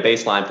we'll lay a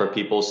baseline for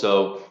people.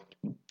 So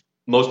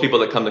most people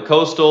that come to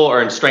Coastal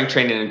or in strength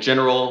training in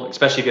general,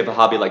 especially if you have a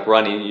hobby like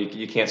running,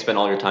 you can't spend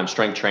all your time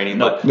strength training.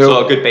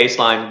 So a good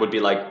baseline would be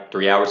like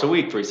 3 hours a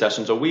week, 3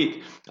 sessions a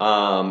week.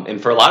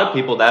 And for a lot of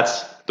people,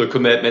 that's the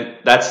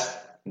commitment. That's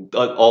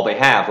all they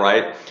have,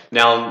 right?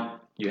 Now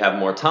you have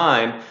more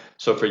time.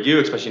 So for you,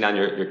 especially now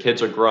your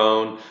kids are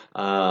grown,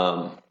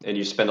 and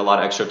you spend a lot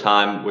of extra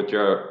time with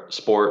your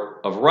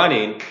sport of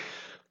running.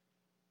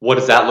 What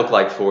does that look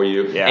like for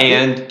you? Yeah.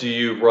 And do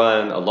you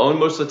run alone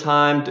most of the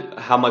time?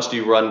 How much do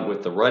you run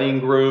with the running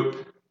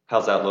group?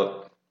 How's that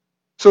look?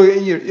 So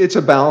it's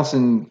a balance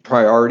in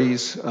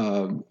priorities.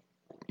 You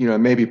know,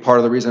 maybe part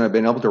of the reason I've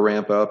been able to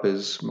ramp up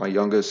is my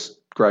youngest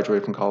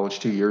graduated from college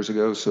 2 years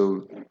ago.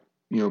 So,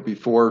 you know,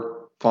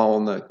 before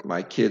following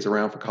my kids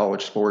around for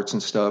college sports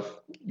and stuff,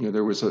 you know,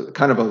 there was a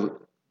kind of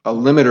a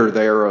limiter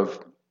there of,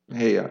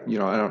 hey, you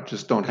know, I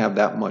don't have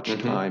that much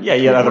time. Yeah,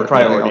 you had other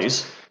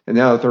priorities. And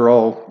now that they're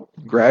all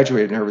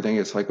graduated and everything,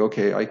 it's like,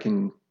 okay, I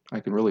can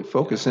really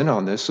focus in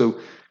on this. So,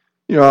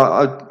 you know,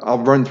 I'll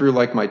run through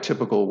like my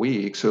typical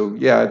week. So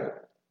yeah,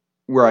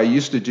 where I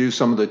used to do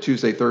some of the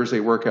Tuesday, Thursday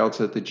workouts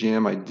at the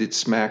gym, I did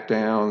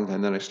SmackDown,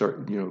 and then I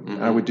started, you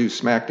know, I would do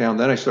SmackDown.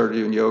 Then I started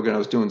doing yoga, and I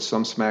was doing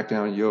some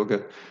SmackDown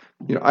yoga.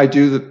 You know, I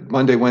do the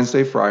Monday,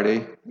 Wednesday,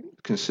 Friday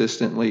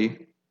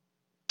consistently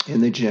in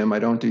the gym. I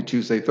don't do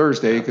Tuesday,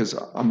 Thursday because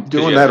I'm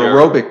doing that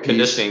aerobic piece,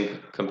 conditioning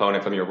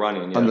component from your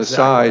running on the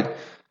side.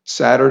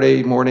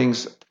 Saturday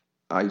mornings,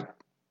 I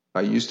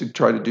used to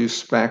try to do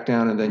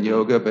SmackDown and then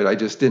yoga, but I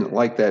just didn't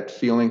like that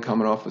feeling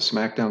coming off of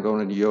SmackDown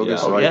going into yoga.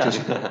 So I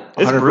just 100%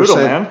 it's brutal,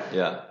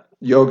 man.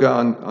 Yoga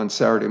on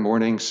Saturday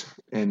mornings,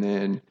 and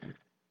then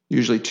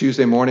usually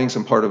Tuesday mornings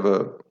I'm part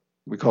of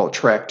we call it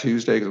Track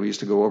Tuesday because we used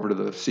to go over to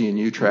the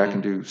CNU track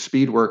and do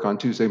speed work on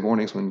Tuesday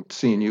mornings when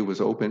CNU was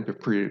open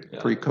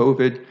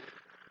pre-COVID.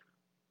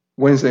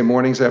 Wednesday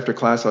mornings after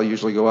class, I'll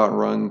usually go out and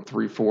run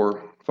 3,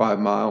 4, 5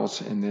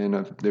 miles, and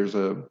then there's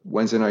a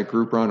Wednesday night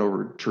group run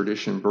over at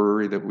Tradition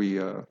Brewery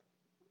that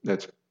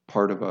that's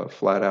part of a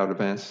flat out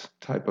events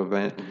type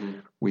event.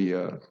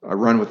 I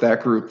run with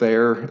that group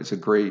there. It's a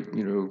great,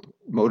 you know,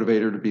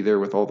 motivator to be there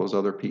with all those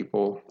other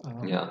people.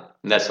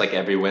 And that's like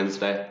every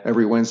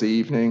Wednesday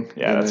evening.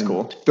 Yeah, and that's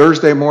cool.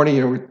 Thursday morning,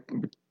 you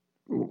know,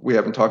 we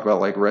haven't talked about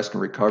like rest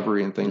and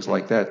recovery and things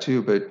like that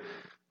too, but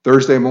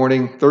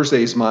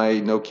Thursday's my,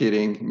 no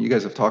kidding, you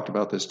guys have talked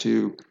about this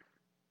too,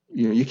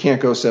 you know, you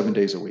can't go 7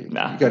 days a week.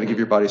 Nah. You got to give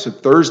your body. So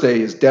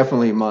Thursday is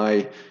definitely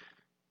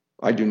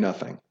I do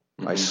nothing.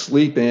 I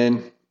sleep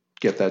in,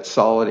 get that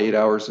solid 8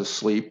 hours of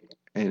sleep.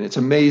 And it's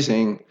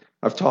amazing.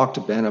 I've talked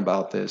to Ben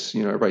about this.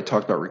 You know, everybody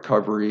talked about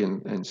recovery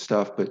and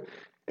stuff, but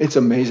it's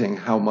amazing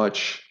how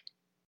much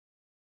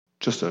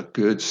just a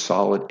good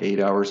solid 8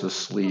 hours of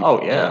sleep.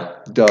 Oh yeah.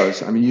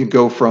 Does. I mean, you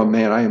go from,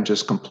 man, I am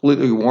just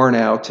completely worn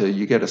out, to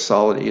you get a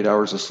solid 8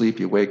 hours of sleep,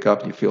 you wake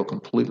up, you feel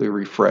completely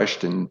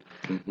refreshed, and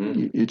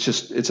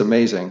it's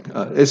amazing.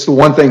 It's the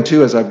one thing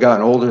too, as I've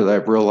gotten older, that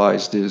I've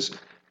realized is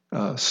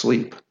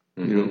sleep.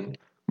 You know,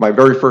 my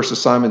very first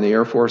assignment in the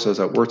Air Force, I was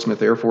at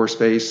Wurtsmith Air Force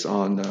Base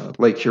on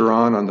Lake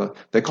Huron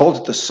they called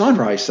it the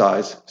sunrise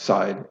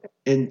side.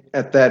 And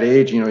at that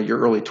age, you know, your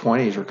early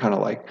 20s are kind of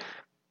like,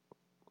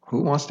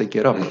 who wants to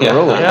get up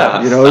early?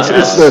 Yeah. You know, it's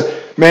the,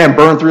 man,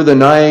 burn through the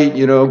night,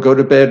 you know, go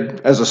to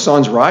bed as the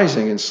sun's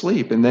rising and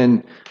sleep. And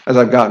then as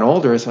I've gotten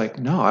older, it's like,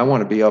 no, I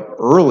want to be up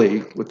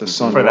early with the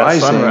sun For that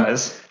rising.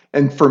 sunrise.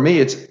 And for me,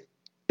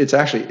 it's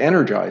actually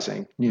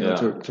energizing, you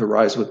know, to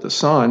rise with the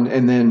sun.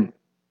 And then,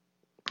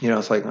 you know,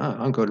 it's like,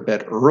 I'll go to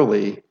bed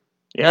early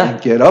and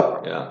get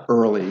up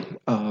early.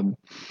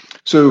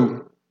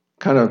 So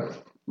kind of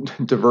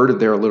diverted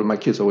there a little. My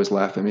kids always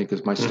laugh at me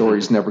because my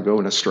stories never go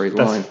in a straight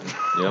line.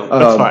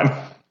 That's fine.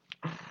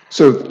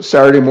 So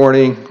Saturday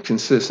morning,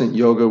 consistent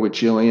yoga with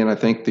Jillian. I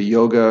think the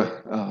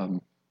yoga,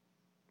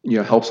 you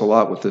know, helps a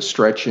lot with the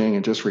stretching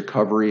and just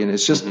recovery. And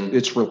it's just,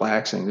 it's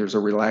relaxing. There's a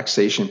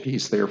relaxation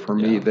piece there for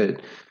me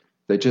that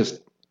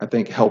just, I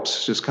think,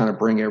 helps just kind of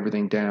bring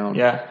everything down.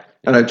 Yeah.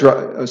 And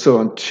so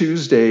on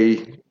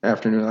Tuesday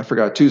afternoon,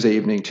 Tuesday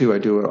evening too, I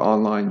do an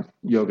online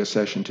yoga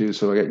session too.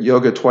 So I get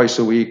yoga twice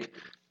a week,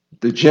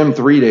 the gym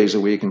 3 days a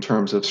week in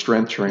terms of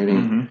strength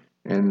training,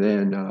 and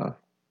then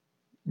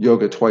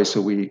yoga twice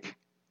a week.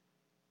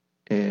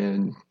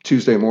 And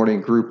Tuesday morning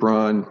group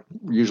run,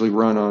 usually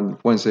run on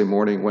Wednesday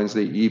morning,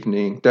 Wednesday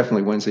evening,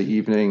 definitely Wednesday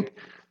evening,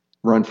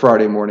 run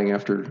Friday morning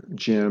after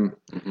gym.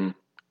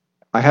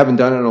 I haven't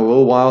done it in a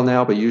little while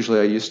now, but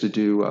usually I used to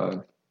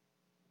do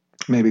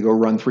maybe go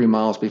run 3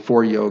 miles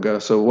before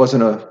yoga. So it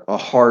wasn't a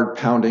hard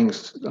pounding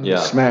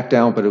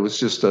smackdown, but it was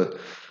just an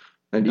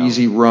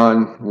easy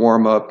run,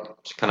 warm up.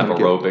 Kind of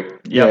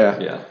aerobic.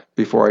 Yeah.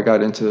 Before I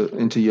got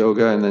into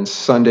yoga, and then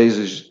Sundays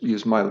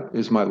is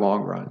my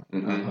long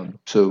run.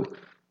 So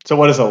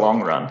what is a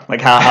long run?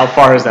 Like how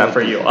far is that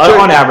for you?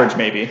 On average,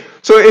 maybe.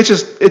 So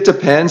it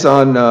depends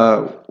on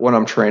what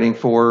I'm training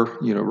for.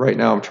 You know, right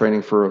now I'm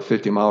training for a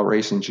 50-mile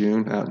race in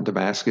June out in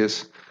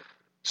Damascus.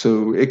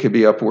 So it could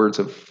be upwards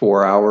of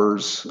 4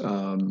 hours.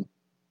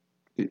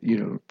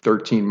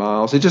 13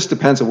 miles. It just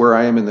depends on where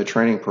I am in the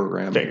training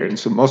program. And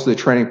so most of the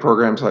training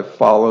programs I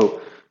follow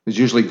is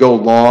usually go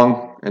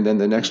long, and then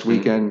the next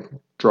weekend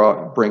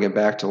bring it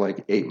back to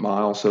like 8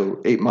 miles.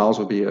 So 8 miles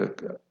would be a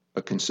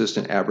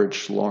consistent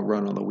average long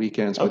run on the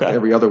weekends, but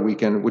every other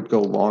weekend would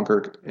go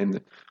longer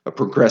and a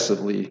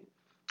progressively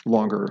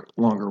longer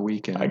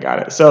weekend. I got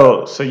it.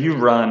 So you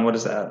run, what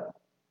is that?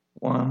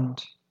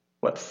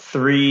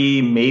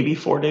 3, maybe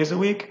 4 days a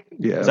week?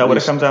 Yeah. Is that what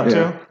it comes out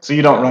to? So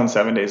you don't run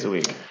 7 days a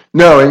week?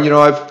 No, and you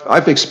know,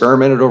 I've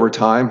experimented over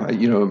time.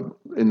 You know,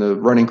 in the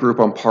running group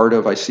I'm part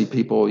of, I see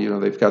people, you know,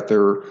 they've got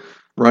their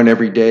run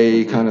every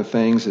day kind of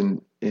things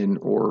and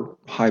or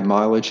high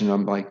mileage, and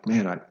I'm like,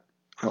 man,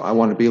 I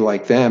want to be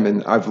like them.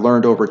 And I've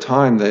learned over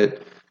time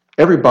that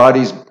every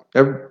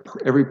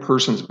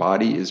person's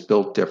body is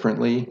built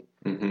differently.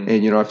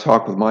 And you know, I've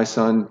talked with my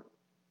son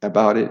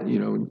about it. You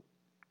know,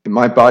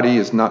 my body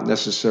is not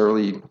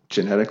necessarily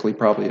genetically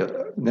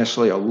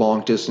necessarily a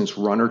long distance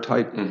runner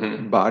type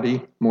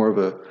body, more of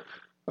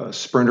a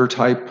sprinter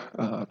type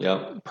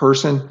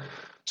person.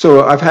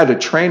 So I've had to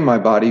train my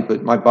body,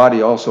 but my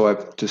body also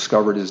I've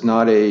discovered is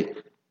not and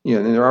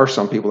there are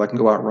some people that can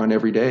go out and run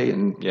every day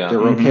and they're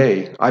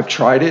okay. I've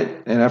tried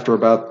it, and after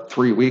about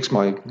 3 weeks,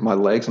 my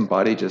legs and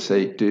body just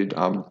say, dude,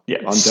 I'm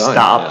done.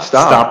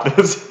 Stop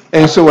this.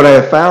 And so what I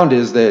have found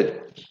is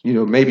that, you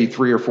know, maybe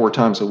 3 or 4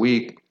 times a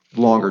week,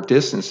 longer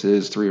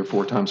distances 3 or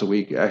 4 times a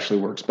week actually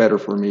works better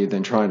for me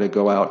than trying to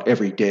go out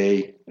every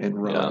day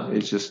and run.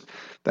 It's just,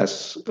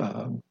 that's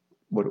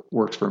what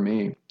works for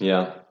me.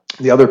 Yeah.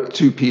 The other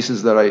 2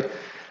 pieces that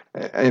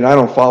I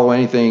don't follow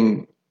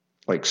anything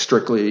like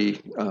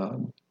strictly,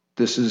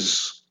 this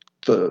is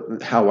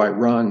how I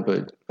run,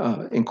 but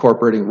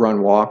incorporating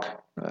run walk.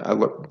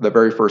 The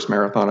very first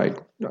marathon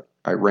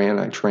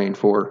I trained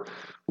for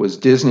was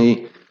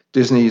Disney.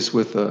 Disney's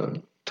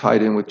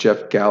tied in with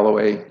Jeff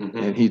Galloway,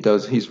 and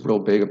he's real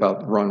big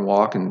about run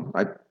walk, and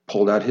I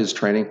pulled out his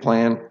training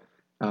plan,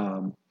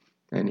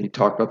 and he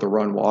talked about the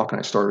run walk, and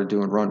I started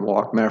doing run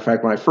walk. Matter of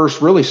fact, when I first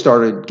really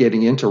started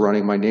getting into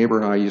running, my neighbor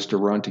and I used to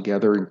run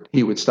together, and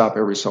he would stop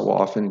every so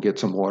often and get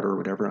some water or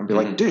whatever. And I'd be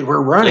like, dude,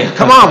 we're running.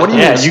 Come on, what do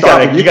you mean? You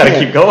gotta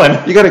keep going.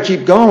 You gotta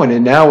keep going.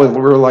 And now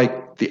we're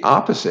like the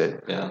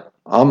opposite. Yeah.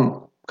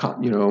 I'm,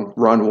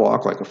 run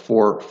walk like a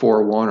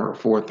 4:01 or a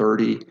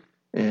 4:30,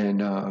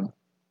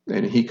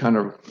 and he kind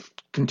of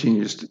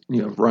continues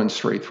to, run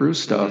straight through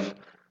stuff.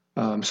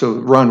 So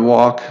run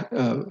walk,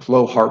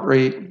 low heart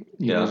rate,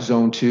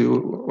 zone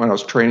 2. When I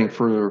was training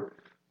for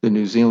the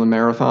New Zealand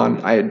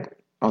Marathon, I had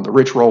on the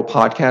Rich Roll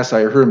podcast,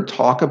 I heard him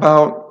talk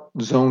about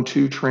zone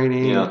 2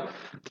 training,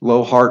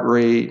 low heart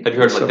rate. Have you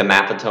heard of the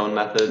Maffetone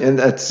method? And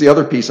that's the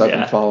other piece I've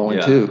been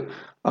following too.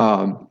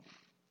 I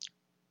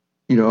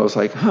was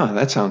like,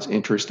 that sounds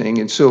interesting.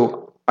 And so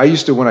I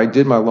used to, when I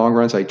did my long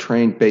runs, I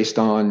trained based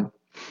on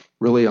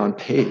really on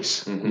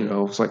pace.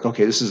 It's like,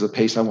 okay, this is the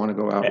pace I want to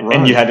go out and run.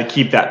 And you had to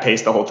keep that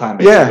pace the whole time,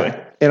 basically.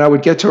 Yeah. And I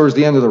would get towards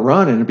the end of the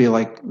run and it'd be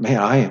like, man,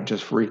 I am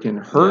just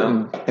freaking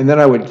hurting. Yeah. And then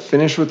I would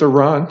finish with the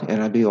run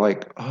and I'd be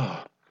like,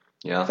 oh,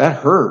 yeah,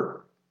 that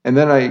hurt. And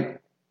then I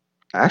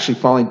actually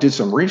finally did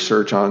some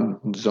research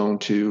on zone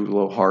 2,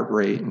 low heart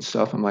rate and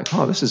stuff. I'm like,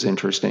 oh, this is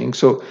interesting.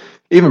 So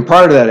even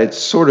prior to that, it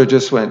sort of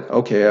just went,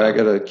 okay, I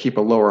got to keep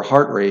a lower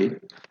heart rate.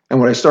 And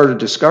what I started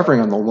discovering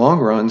on the long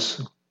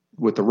runs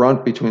with the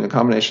run, between the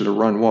combination of the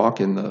run walk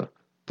and the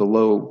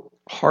low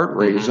heart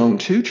rate zone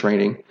 2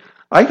 training,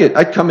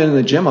 I'd come in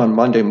the gym on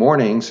Monday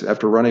mornings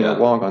after running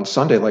along on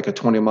Sunday, like a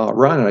 20-mile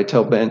run. And I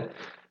tell Ben,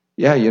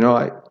 yeah,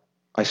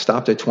 I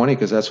stopped at 20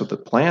 because that's what the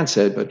plan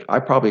said, but I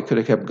probably could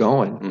have kept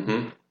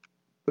going.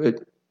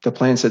 But the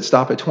plan said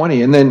stop at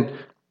 20. And then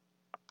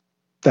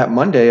that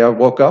Monday I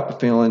woke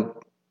up feeling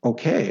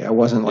okay. I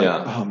wasn't like,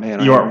 oh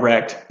man. You weren't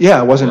wrecked. Yeah,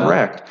 I wasn't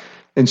wrecked.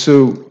 And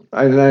so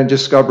I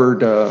discovered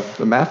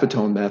the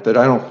Maffetone method.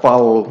 I don't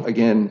follow,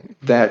 again,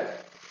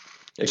 that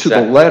to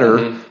the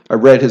letter.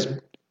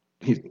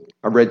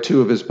 I read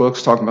 2 of his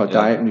books talking about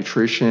diet and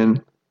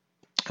nutrition.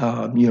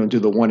 Do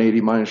the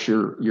 180 minus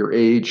your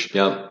age,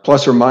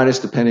 plus or minus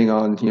depending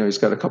on, he's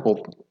got a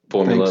couple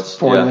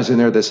formulas in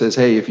there that says,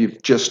 hey, if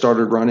you've just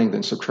started running,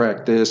 then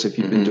subtract this. If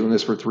you've been doing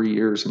this for 3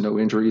 years and no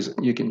injuries,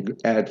 you can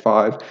add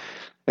 5.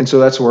 And so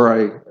that's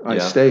where I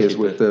stay is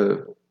with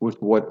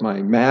what my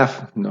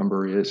MAF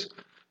number is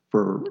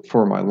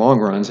for my long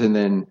runs. And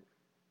then,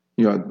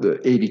 the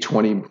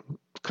 80-20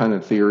 kind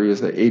of theory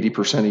is that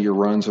 80% of your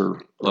runs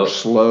are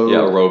slow. Yeah,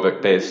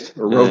 aerobic based.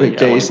 And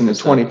then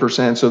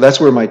 20%. So that's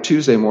where my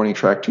Tuesday morning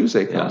Track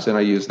Tuesday comes. And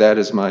I use that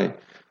as my,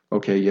 I'm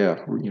going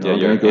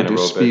to go do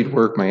speed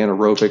work, my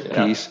anaerobic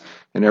piece,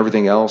 and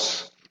everything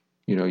else.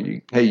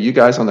 You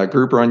guys on that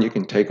group run, you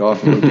can take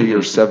off and do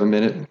your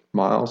 7-minute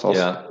miles.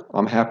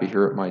 I'm happy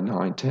here at my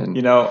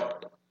 9-10.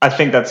 I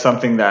think that's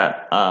something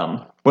that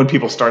when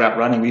people start out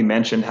running, we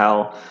mentioned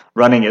how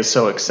running is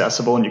so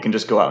accessible and you can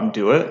just go out and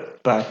do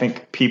it. But I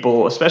think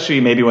people,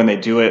 especially maybe when they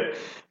do it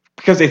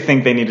because they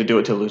think they need to do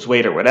it to lose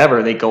weight or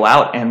whatever, they go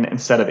out and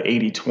instead of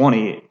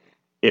 80-20,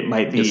 it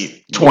might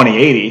be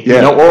 20-80,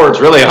 or it's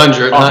really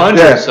 100.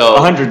 100, so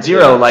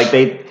 100-0.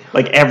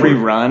 Like every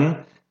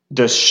run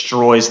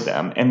destroys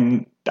them.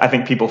 And I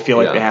think people feel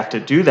like they have to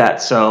do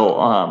that. So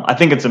I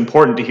think it's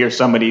important to hear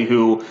somebody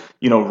who,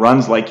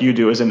 runs like you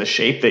do, is in the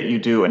shape that you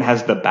do and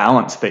has the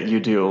balance that you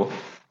do,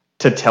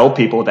 to tell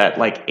people that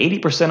like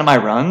 80% of my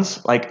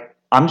runs, like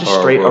I'm just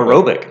straight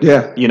aerobic.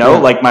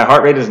 Like my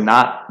heart rate is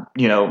not,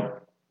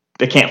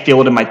 I can't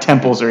feel it in my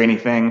temples or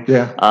anything.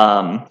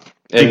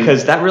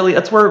 Because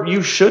that's where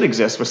you should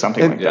exist with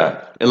something like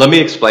that. And let me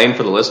explain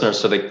for the listeners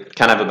so they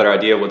kind of have a better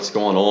idea of what's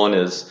going on.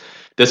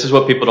 This is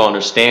what people don't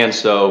understand.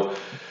 So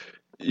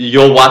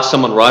you'll watch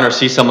someone run or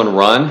see someone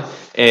run,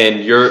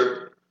 and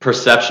your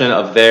perception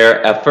of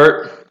their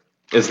effort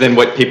is then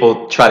what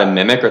people try to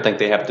mimic or think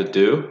they have to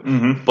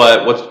do.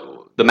 But what's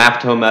the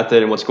Maffetone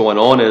method and what's going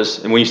on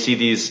is, and when you see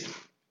these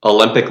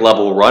Olympic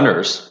level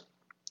runners,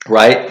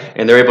 right,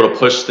 and they're able to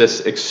push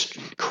this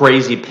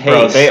crazy pace.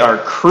 Bro, they are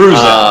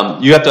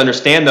cruising. You have to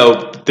understand,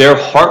 though, their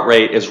heart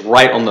rate is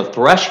right on the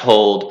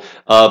threshold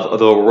of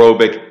the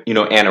aerobic,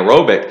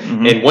 anaerobic.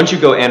 And once you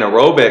go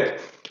anaerobic,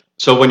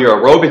 so when you're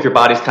aerobic, your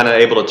body's kind of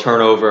able to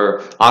turn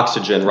over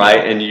oxygen,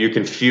 right? And you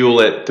can fuel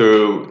it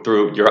through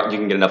you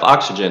can get enough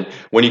oxygen.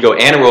 When you go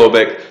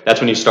anaerobic, that's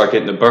when you start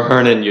getting the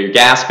burn and you're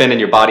gasping and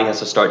your body has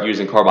to start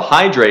using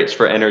carbohydrates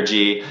for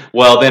energy.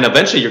 Well, then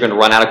eventually you're going to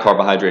run out of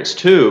carbohydrates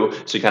too,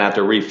 so you kind of have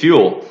to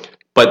refuel.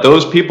 But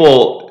those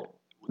people,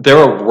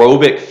 their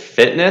aerobic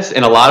fitness,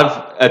 and a lot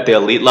of at the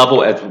elite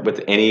level, as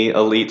with any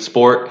elite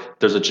sport,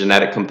 there's a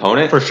genetic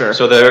component. For sure.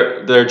 So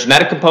their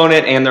genetic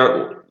component and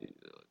their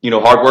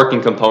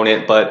hardworking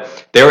component,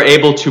 but they're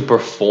able to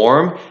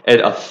perform at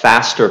a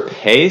faster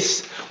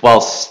pace while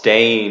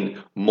staying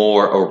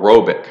more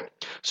aerobic.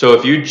 So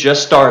if you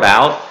just start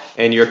out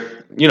and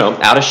you're,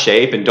 out of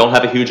shape and don't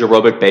have a huge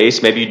aerobic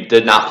base, maybe you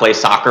did not play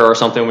soccer or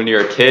something when you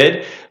were a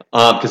kid,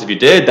 because if you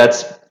did,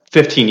 that's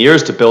 15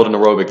 years to build an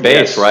aerobic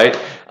base, right?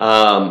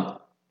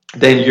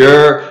 Then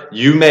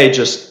you may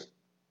just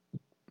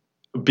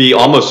be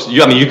almost,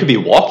 you could be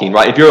walking,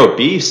 right? If you're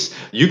obese,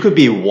 you could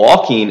be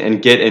walking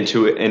and get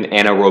into an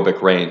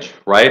anaerobic range,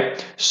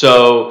 right?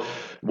 So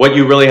what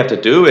you really have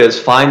to do is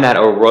find that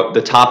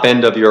the top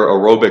end of your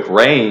aerobic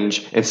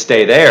range and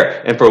stay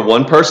there. And for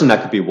one person,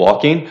 that could be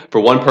walking. For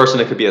one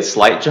person, it could be a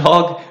slight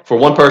jog. For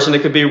one person,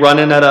 it could be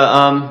running at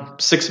a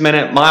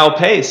 6-minute mile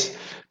pace.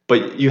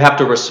 But you have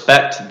to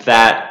respect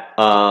that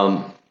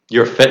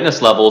your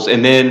fitness levels,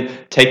 and then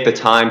take the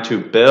time to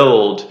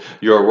build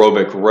your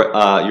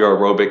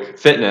aerobic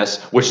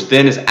fitness, which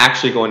then is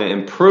actually going to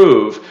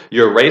improve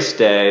your race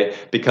day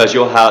because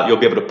you'll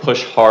be able to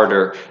push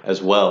harder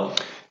as well.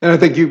 And I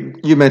think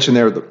you mentioned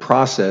there the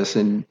process,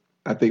 and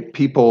I think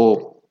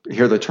people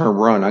hear the term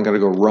run, I'm going to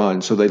go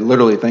run, so they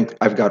literally think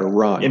I've got to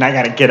run. And I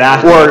got to get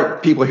out. Or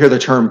people hear the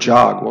term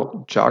jog.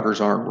 Well,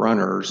 joggers aren't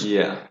runners.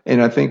 Yeah.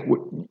 And I think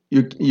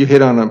you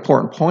hit on an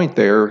important point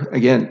there.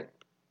 Again,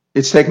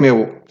 it's taken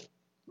me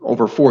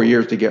over 4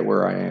 years to get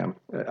where I am.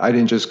 I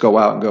didn't just go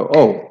out and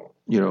go,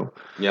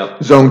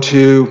 zone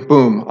 2,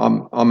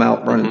 boom, I'm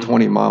out running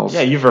 20 miles.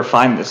 Yeah, you've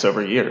refined this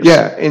over years.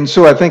 Yeah, and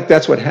so I think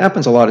that's what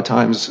happens a lot of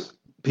times.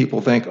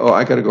 People think,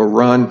 I got to go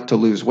run to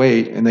lose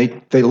weight, and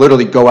they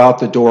literally go out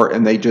the door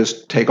and they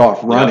just take off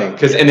running.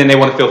 And then they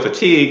want to feel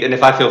fatigued, and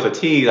if I feel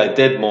fatigued, I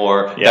did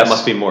more. Yes. That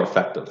must be more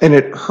effective. And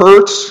it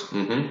hurts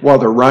while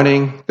they're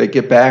running. They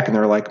get back and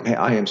they're like, man,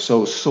 I am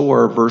so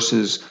sore,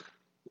 versus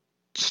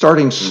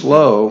starting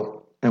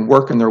slow and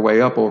working their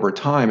way up over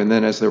time. And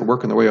then as they're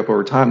working their way up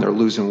over time, they're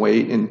losing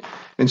weight.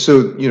 And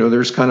so,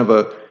 there's kind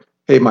of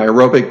hey, my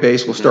aerobic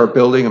base will start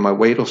building and my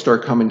weight will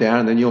start coming down,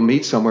 and then you'll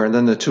meet somewhere, and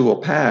then the two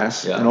will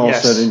pass, and all of a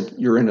sudden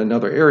you're in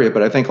another area.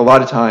 But I think a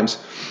lot of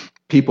times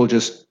people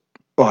just,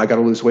 I got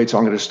to lose weight, so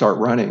I'm going to start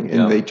running.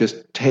 And they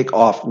just take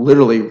off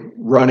literally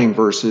running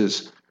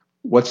versus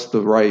what's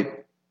the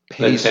right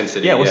pace.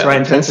 Intensity. Yeah, what's the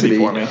right intensity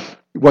for me?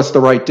 What's the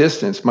right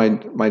distance? My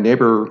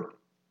neighbor,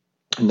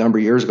 a number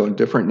of years ago, a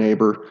different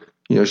neighbor,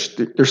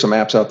 there's some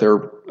apps out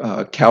there,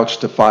 Couch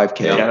to 5K.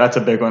 Yeah, that's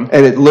a big one.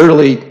 And it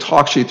literally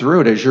talks you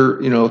through it as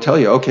it'll tell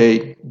you,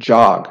 okay,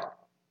 jog.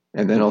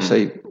 And then it'll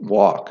say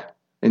walk.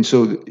 And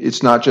so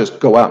it's not just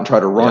go out and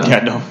try to run.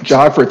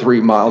 Jog for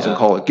 3 miles and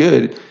call it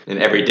good. And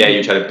every day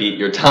you try to beat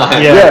your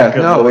time.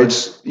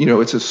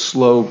 It's a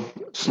slow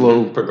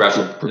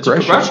progression. It's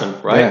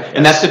progression, right? Yeah.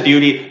 And that's the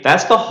beauty.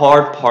 That's the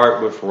hard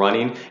part with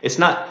running. It's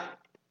not.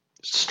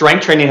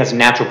 Strength training has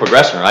natural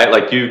progression, right?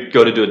 Like you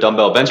go to do a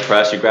dumbbell bench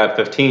press, you grab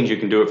 15s, you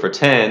can do it for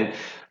 10.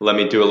 Let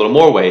me do a little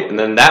more weight. And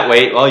then that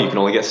weight, you can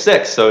only get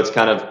 6. So it's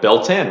kind of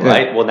built in,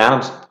 right? Well, now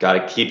I've got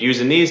to keep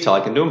using these till I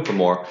can do them for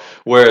more.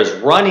 Whereas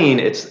running,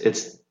 it's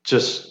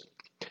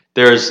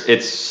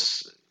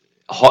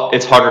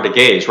harder to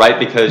gauge, right?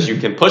 Because you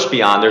can push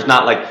beyond. There's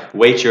not like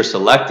weights you're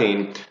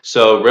selecting.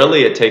 So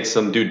really it takes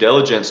some due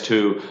diligence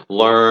to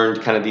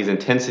learn kind of these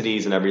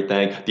intensities and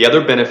everything. The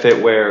other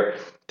benefit where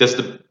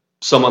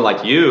someone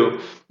like you,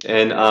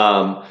 and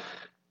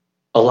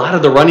a lot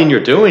of the running you're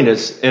doing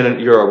is in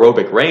your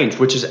aerobic range,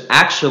 which is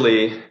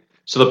actually,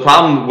 so the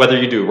problem, whether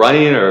you do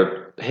running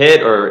or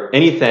HIIT or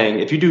anything,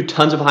 if you do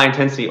tons of high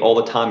intensity all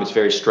the time, it's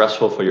very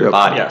stressful for your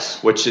body,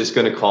 which is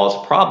going to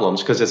cause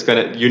problems, because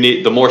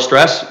the more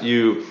stress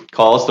you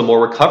cause, the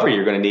more recovery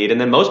you're going to need.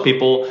 And then most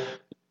people,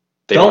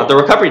 they don't have the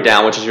recovery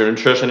down, which is your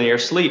nutrition and your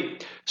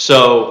sleep.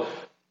 So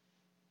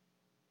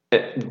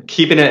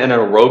keeping it in an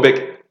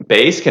aerobic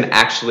base can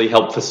actually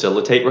help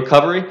facilitate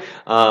recovery.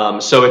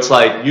 So it's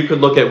like you could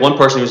look at one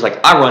person who's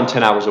like, I run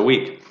 10 hours a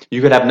week.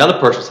 You could have another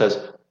person who says,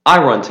 I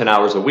run 10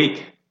 hours a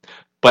week.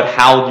 But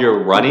how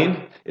you're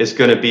running is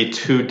going to be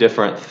two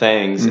different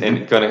things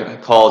and going to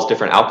cause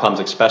different outcomes,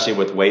 especially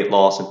with weight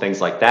loss and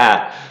things like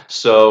that.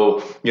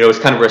 So, it's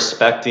kind of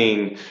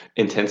respecting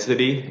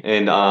intensity,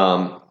 and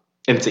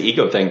it's an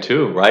ego thing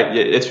too, right?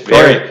 It's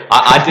very.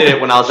 I did it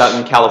when I was out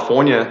in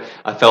California.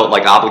 I felt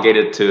like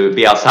obligated to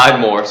be outside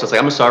more, so it's like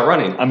I'm gonna start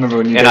running. I remember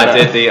when you did that. And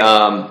I did the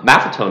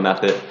Maffetone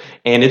method,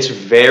 and it's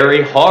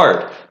very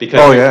hard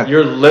because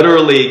you're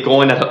literally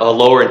going at a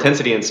lower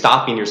intensity and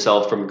stopping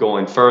yourself from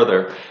going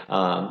further.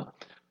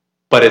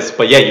 But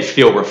you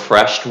feel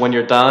refreshed when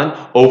you're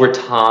done. Over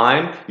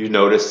time, you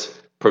notice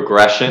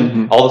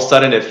progression. All of a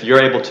sudden, if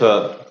you're able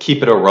to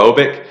keep it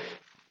aerobic.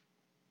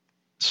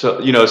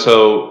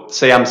 So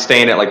say I'm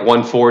staying at like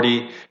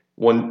 140,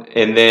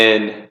 and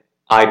then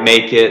I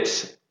make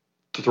it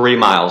 3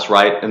 miles,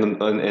 right?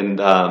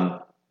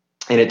 And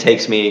it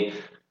takes me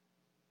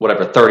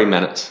 30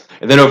 minutes.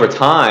 And then over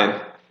time,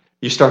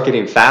 you start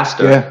getting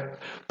faster. Yeah.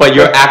 But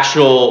your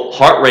actual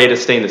heart rate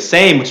is staying the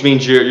same, which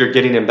means you're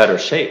getting in better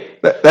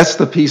shape. That's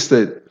the piece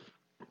that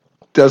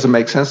doesn't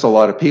make sense to a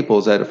lot of people,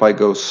 is that if I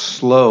go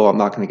slow, I'm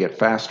not going to get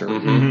faster.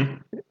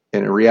 And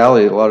in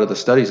reality, a lot of the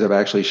studies have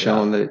actually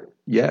shown that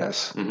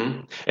yes.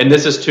 And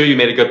this is too, you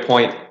made a good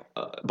point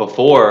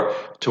before,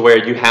 to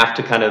where you have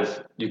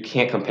to you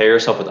can't compare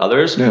yourself with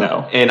others.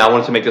 No. And I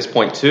wanted to make this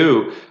point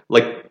too,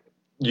 like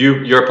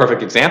you're a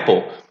perfect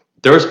example.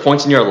 There's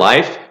points in your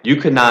life you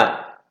could not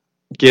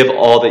give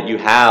all that you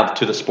have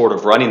to the sport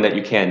of running that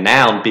you can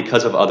now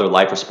because of other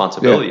life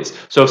responsibilities.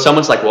 So if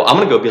someone's like, well, I'm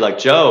going to go be like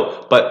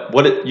Joe, but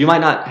you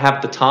might not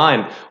have the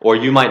time, or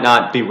you might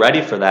not be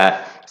ready for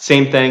that.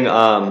 Same thing,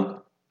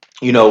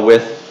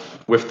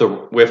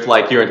 with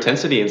like your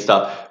intensity and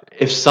stuff.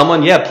 If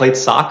someone played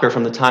soccer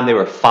from the time they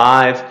were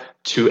 5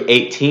 to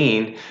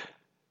 18,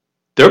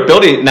 they're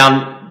building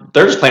now.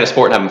 They're just playing a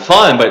sport and having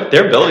fun, but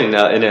they're building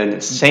an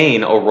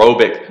insane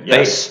aerobic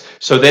base.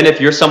 So then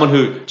if you're someone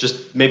who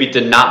just maybe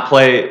did not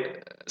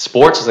play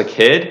sports as a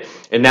kid,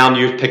 and now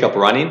you pick up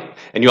running,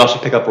 and you also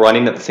pick up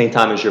running at the same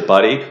time as your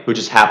buddy who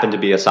just happened to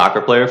be a soccer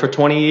player for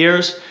 20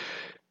 years,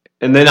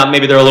 and then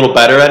maybe they're a little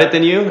better at it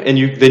than you, and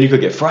then you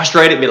could get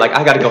frustrated and be like,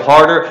 I got to go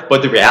harder.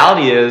 But the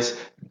reality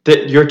is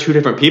that you're two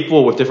different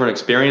people with different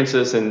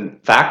experiences and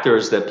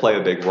factors that play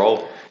a big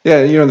role.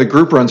 Yeah, the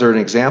group runs are an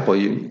example.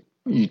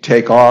 You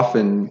take off,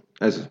 and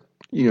as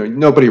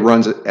nobody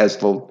runs it as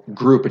the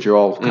group, but you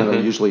all kind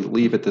of usually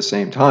leave at the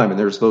same time. And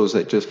there's those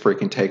that just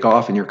freaking take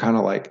off, and you're kind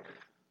of like,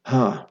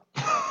 huh.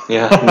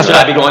 Yeah. Should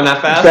I be going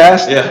that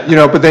fast?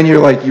 Yeah. But then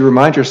you're like, you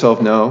remind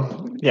yourself,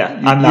 no.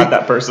 Yeah, I'm not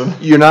that person.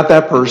 You're not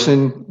that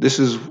person. This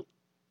is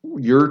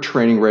your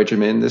training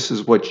regimen. This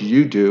is what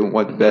you do,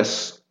 what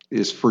best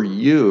is for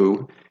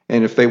you.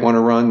 And if they want to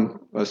run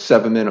a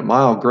 7-minute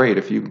mile, great.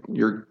 If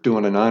you're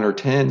doing a 9 or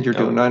 10, you're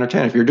doing 9 or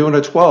 10. If you're doing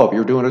a 12,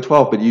 you're doing a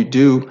 12. But you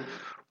do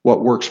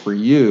what works for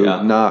you,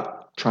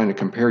 not trying to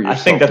compare yourself.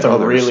 I think that's to a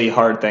others. really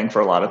hard thing for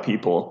a lot of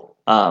people.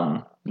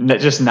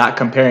 Just not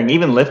comparing,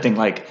 even lifting.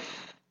 Like,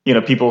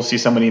 people see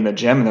somebody in the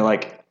gym and they're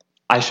like,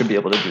 I should be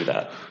able to do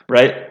that,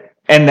 right?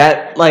 And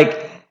that,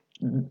 like,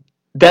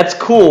 that's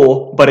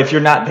cool, but if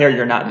you're not there,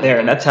 you're not there.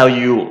 And that's how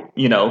you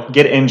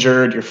get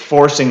injured. You're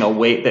forcing a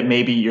weight that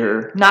maybe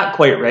you're not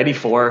quite ready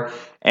for.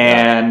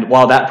 And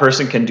while that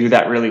person can do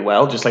that really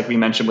well, just like we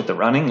mentioned with the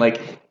running,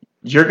 like,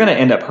 you're going to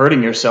end up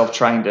hurting yourself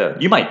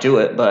you might do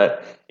it,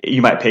 but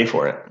you might pay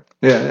for it.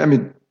 Yeah. I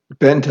mean,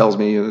 Ben tells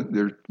me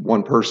there's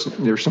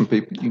some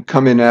people, you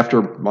come in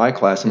after my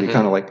class and you're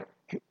kind of like,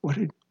 hey,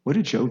 what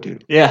did Joe do?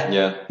 Yeah.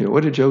 Yeah.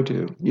 What did Joe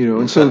do?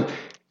 And so,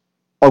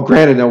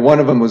 granted, now one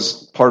of them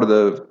was part of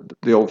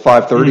the old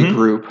 530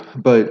 group,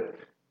 but,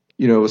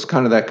 it was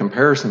kind of that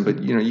comparison.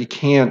 But, you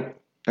can't,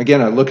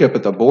 again, I look up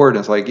at the board and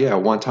it's like,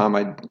 one time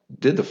I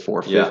did the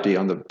 450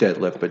 on the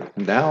deadlift, but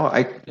now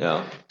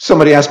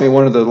somebody asked me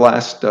one of the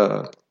last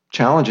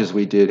challenges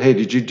we did, hey,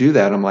 did you do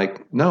that? I'm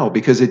like, no,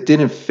 because it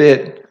didn't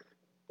fit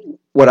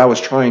what I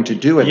was trying to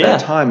do at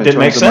that time in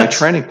terms of my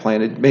training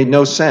plan. It made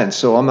no sense.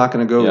 So I'm not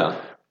going to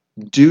go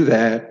do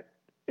that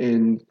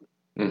and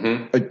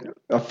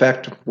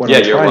affect what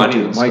I'm trying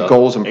to do. My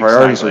goals and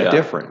priorities are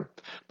different.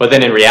 But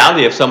then in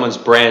reality, if someone's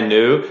brand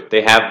new,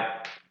 they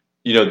have,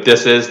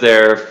 this is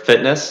their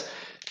fitness.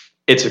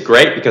 It's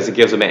great because it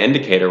gives them an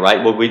indicator,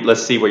 right? Well,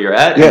 let's see where you're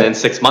at. And then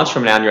 6 months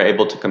from now, you're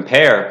able to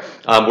compare.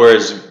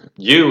 Whereas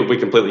we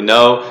completely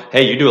know,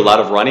 hey, you do a lot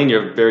of running.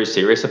 You're very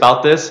serious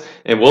about this.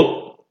 And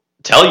we'll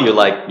tell you,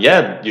 like,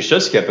 you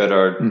should skip it,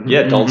 or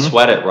don't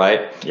sweat it,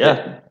 right?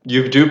 Yeah.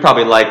 You do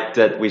probably like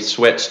that we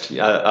switched.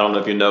 I don't know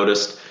if you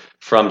noticed,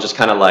 from just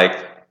kind of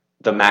like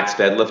the max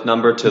deadlift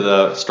number to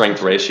the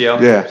strength ratio.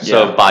 Yeah.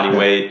 So body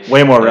weight.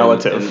 Way more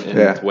relative.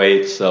 And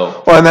weight.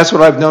 So. Well, and that's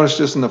what I've noticed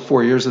just in the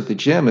 4 years at the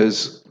gym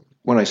is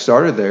when I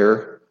started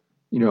there,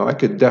 I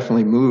could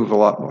definitely move a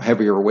lot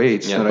heavier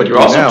weights. Yeah, than but I you're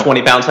do also now.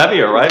 20 pounds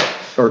heavier, right?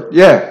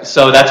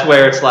 So that's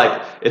where it's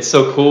like, it's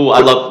so cool. I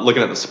love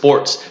looking at the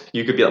sports.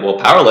 You could be like, well,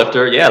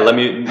 powerlifter, let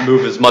me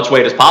move as much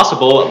weight as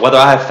possible. Whether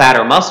I have fat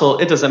or muscle,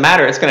 it doesn't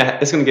matter. It's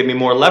gonna give me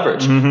more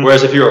leverage.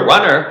 Whereas if you're a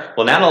runner,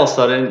 well, now all of a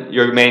sudden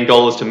your main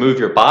goal is to move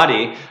your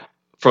body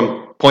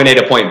from point A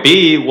to point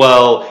B.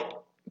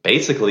 Well,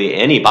 basically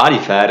any body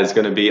fat is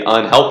going to be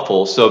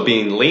unhelpful. So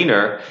being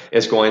leaner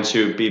is going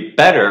to be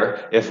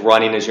better if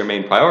running is your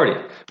main priority.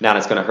 Now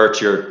it's going to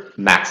hurt your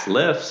max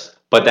lifts,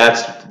 but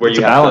that's where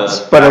you have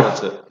to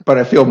balance it. But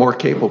I feel more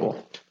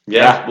capable.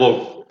 Yeah.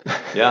 Well,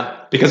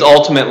 because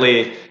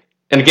ultimately,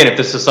 and again, if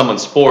this is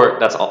someone's sport,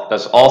 that's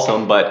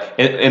awesome. But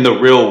in the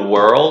real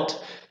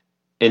world,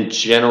 in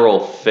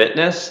general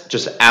fitness,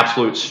 just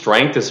absolute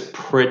strength is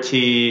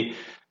pretty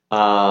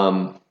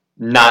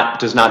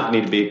does not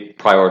need to be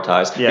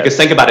prioritized. Yes. Because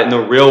think about it, in the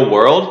real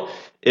world,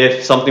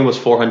 if something was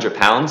 400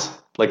 pounds,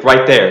 like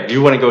right there,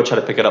 you wouldn't go try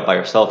to pick it up by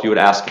yourself. You would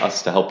ask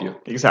us to help you.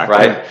 Exactly.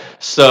 Right?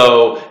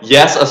 So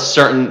yes, a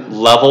certain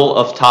level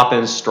of top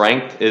end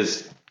strength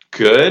is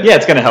good. Yeah,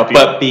 it's going to help you.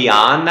 But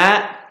beyond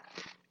that,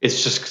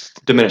 it's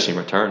just diminishing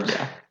returns.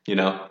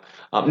 Yeah.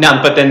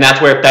 But then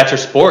that's where, if that's your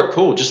sport,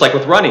 cool. Just like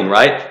with running,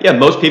 right? Yeah,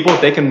 most people,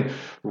 if they can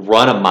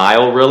run a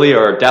mile, really,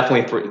 or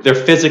definitely they're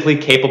physically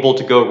capable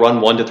to go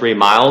run 1 to 3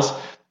 miles.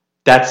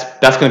 That's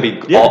going to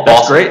be awesome.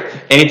 That's great.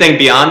 Anything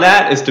beyond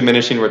that is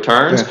diminishing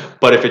returns. Yeah.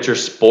 But if it's your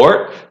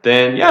sport,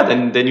 then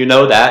then you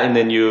know that, and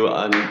then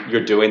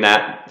you're doing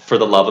that for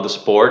the love of the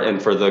sport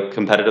and for the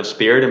competitive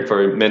spirit and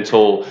for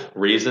mental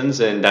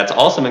reasons, and that's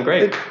awesome and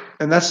great.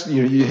 And that's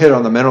you hit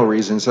on the mental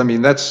reasons. I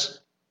mean, that's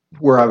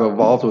where I've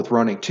evolved with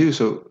running too.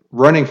 So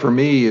running for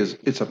me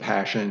it's a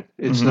passion.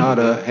 It's not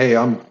a, hey,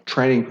 I'm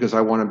training because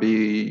I want to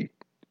be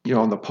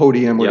on the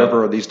podium,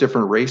 whatever, or these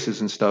different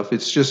races and stuff.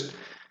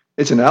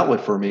 It's an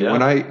outlet for me.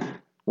 Yeah.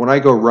 When I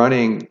go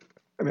running,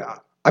 I mean,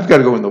 I've got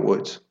to go in the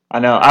woods. I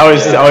know. I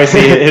always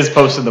see his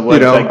posts in the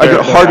woods. I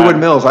get Hardwood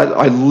Mills.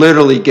 I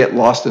literally get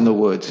lost in the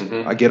woods.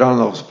 I get on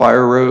those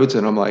fire roads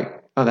and I'm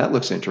like, oh, that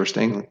looks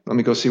interesting. Let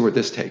me go see where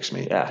this takes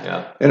me.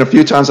 Yeah. And a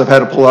few times I've had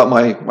to pull out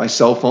my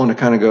cell phone to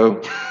kind of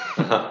go,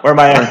 where am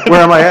I at?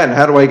 Where am I at? And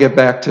how do I get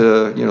back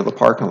to the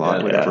parking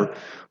lot, whatever. Yeah.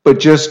 But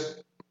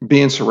just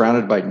being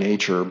surrounded by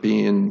nature,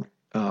 being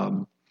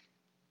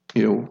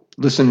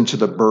listening to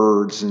the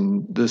birds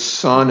and the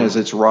sun as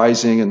it's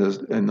rising and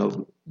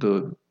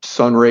the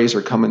sun rays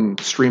are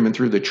streaming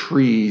through the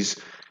trees.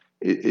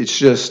 It's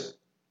just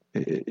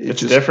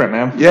different,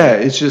 man. Yeah,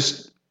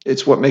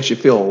 it's what makes you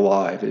feel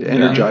alive. It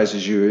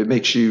energizes you. It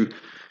makes you,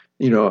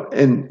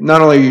 and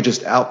not only are you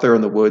just out there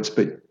in the woods,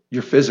 but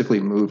you're physically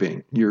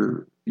moving.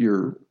 You're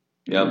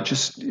Yep.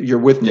 you're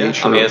with Yeah,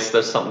 nature. I mean,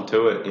 there's something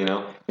to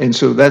it, And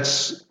so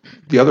that's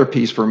the other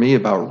piece for me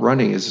about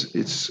running is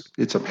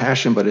it's a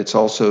passion, but it's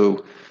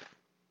also,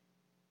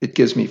 it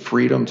gives me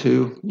freedom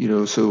too,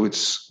 so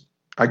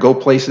I go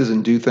places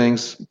and do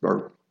things,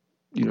 or,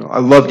 I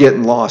love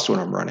getting lost when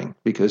I'm running,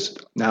 because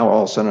now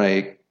all of a sudden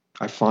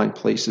I find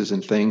places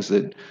and things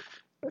that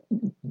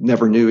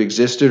never knew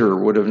existed or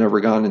would have never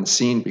gone and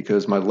seen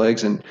because my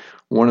legs. And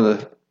one of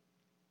the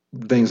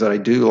things that I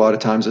do a lot of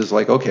times is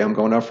like, okay, I'm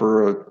going out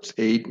for a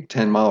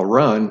 8-10 mile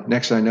run.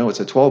 Next thing I know, it's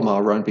a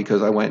 12-mile run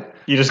because I went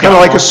You just kind of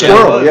got like a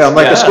squirrel. Yeah, I'm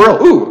like Yeah. a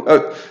squirrel.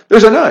 Ooh,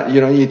 there's a nut.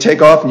 You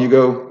take off and you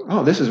go,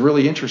 oh, this is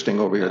really interesting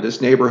over here,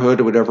 this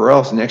neighborhood or whatever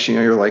else. And next thing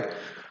you know, you're like,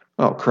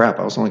 oh crap,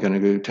 I was only going to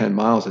go 10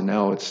 miles and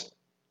now it's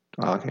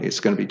okay,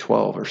 it's going to be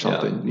 12 or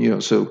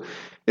something. So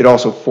it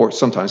also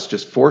sometimes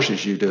just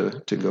forces you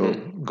to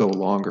go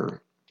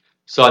longer.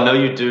 So I know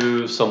you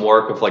do some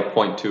work with like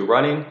Point 2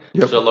 Running. Yep.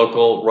 There's a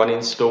local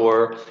running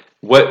store.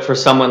 What for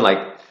someone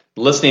like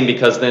listening,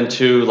 because then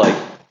too, like,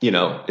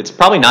 it's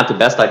probably not the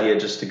best idea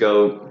just to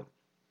go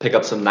pick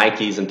up some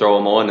Nikes and throw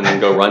them on and then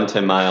go run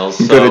 10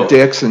 miles. You go to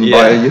Dick's and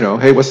buy,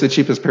 hey, what's the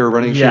cheapest pair of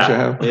running shoes you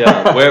have?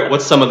 Yeah.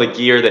 What's some of the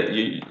gear that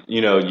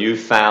you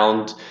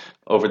found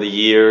over the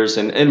years,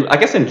 and I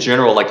guess in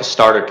general, like a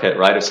starter kit,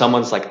 right? If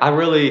someone's like, I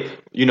really,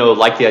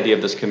 like the idea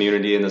of this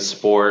community and this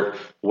sport,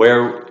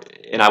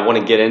 and I want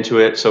to get into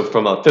it. So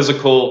from a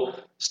physical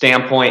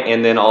standpoint,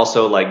 and then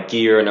also like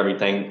gear and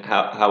everything,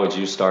 how would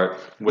you start?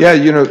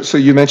 So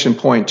you mentioned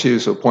Point 2.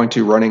 So Point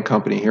 2 Running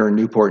Company here in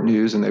Newport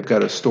News, and they've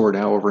got a store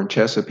now over in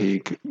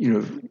Chesapeake.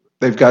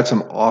 They've got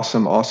some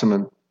awesome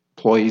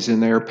employees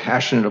in there,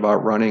 passionate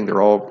about running.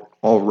 They're all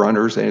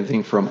runners,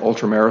 anything from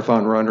ultra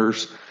marathon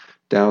runners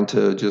down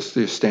to just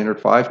the standard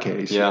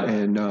 5Ks. Yeah.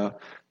 And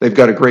they've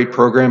got a great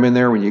program in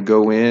there. When you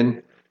go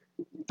in,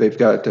 they've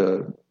got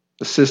a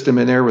system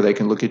in there where they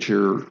can look at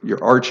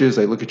your arches,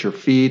 they look at your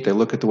feet, they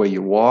look at the way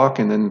you walk,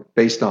 and then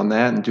based on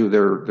that and do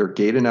their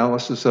gait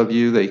analysis of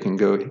you, they can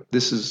go,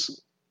 this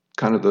is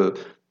kind of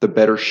the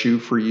better shoe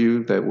for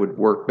you that would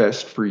work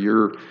best for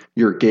your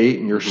gait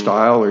and your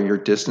style or your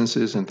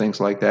distances and things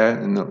like that.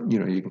 And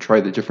you can try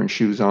the different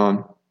shoes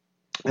on,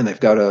 and they've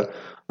got a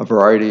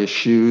variety of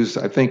shoes.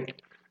 I think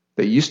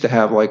they used to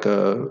have like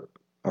a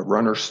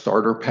runner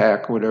starter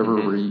pack, whatever,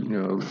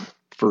 where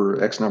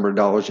for X number of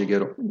dollars you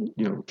get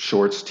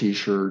shorts,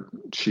 t-shirt,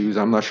 shoes.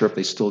 I'm not sure if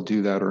they still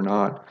do that or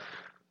not,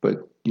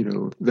 but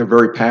they're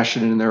very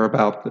passionate in there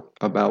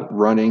about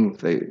running.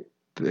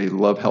 They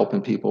love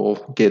helping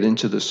people get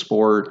into the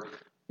sport,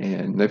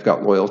 and they've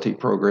got loyalty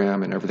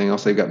program and everything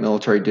else. They've got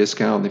military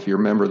discount. If you're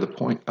a member of the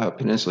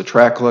Peninsula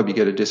Track Club, you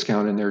get a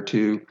discount in there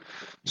too.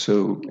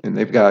 So, and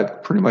they've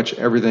got pretty much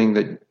everything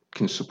that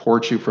can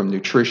support you, from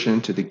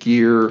nutrition to the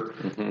gear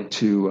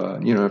to,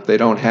 if they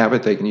don't have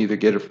it, they can either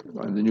get it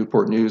on the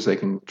Newport News, they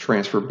can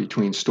transfer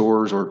between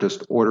stores or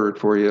just order it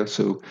for you.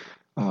 So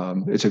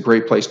it's a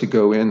great place to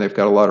go in. They've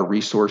got a lot of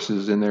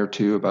resources in there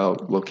too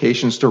about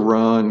locations to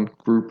run,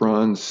 group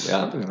runs,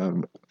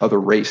 other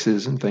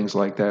races and things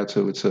like that.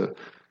 So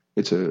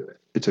it's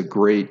a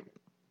great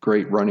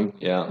running.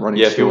 Yeah.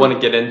 Running If you want to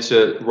get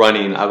into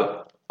running, I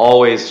would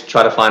always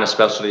try to find a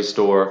specialty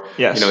store,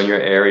 in your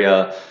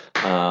area.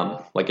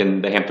 Like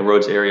in the Hampton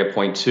Roads area,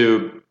 Point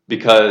 2,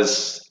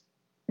 because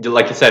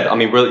like you said, I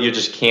mean, really, you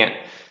just can't,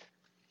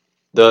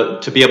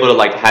 to be able to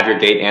like have your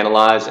gait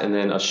analyzed and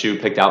then a shoe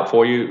picked out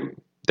for you,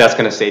 that's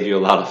going to save you a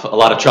lot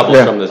of trouble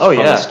from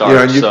the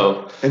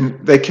start.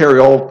 And they carry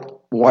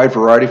all wide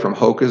variety from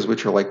Hokas,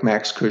 which are like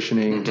max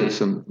cushioning, to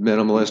some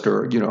minimalist,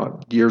 or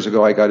years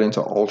ago I got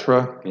into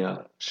Ultra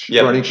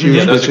running shoes.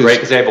 Yeah, those are great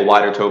because they have a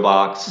wider toe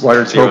box,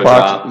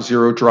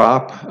 zero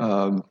drop.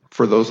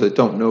 For those that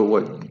don't know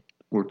what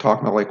we're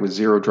talking about, like with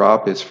zero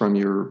drop, it's from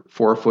your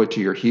forefoot to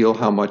your heel,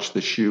 how much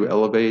the shoe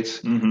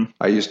elevates.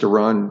 I used to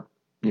run,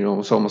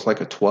 it's almost like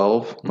a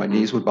 12. My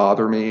knees would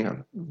bother me. I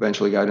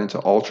eventually got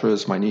into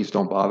ultras. My knees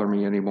don't bother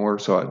me anymore.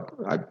 So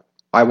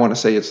I want to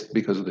say it's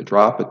because of the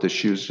drop, but the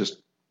shoes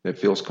it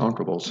feels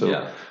comfortable.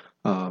 So,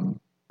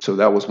 so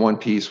that was one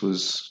piece,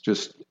 was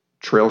just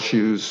trail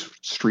shoes,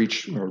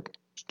 street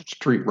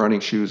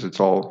running shoes. It's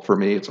all, for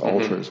me, it's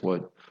ultras.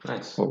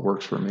 What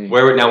works for me.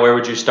 Where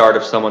would you start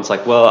if someone's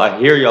like, well, I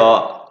hear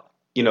y'all,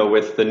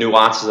 with the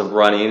nuances of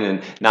running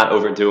and not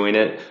overdoing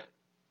it,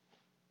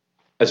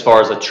 as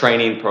far as a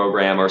training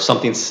program or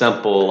something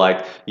simple,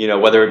 like,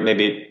 whether it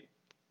maybe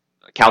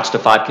couch to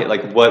 5K,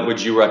 like what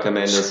would you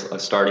recommend as a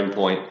starting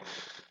point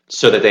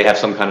so that they have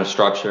some kind of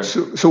structure?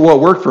 So what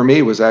worked for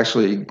me was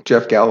actually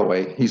Jeff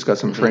Galloway. He's got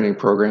some training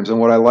programs. And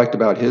what I liked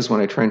about his when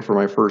I trained for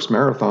my first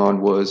marathon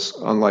was,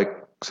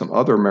 unlike some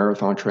other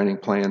marathon training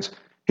plans,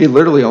 he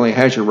literally only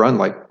has you run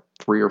like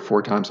 3 or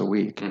 4 times a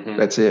week.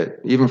 That's it.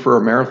 Even for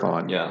a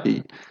marathon,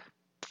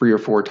 3 or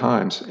 4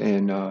 times.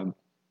 And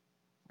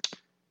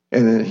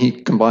then he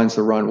combines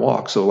the run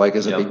walk. So like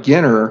as a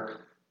beginner,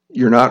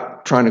 you're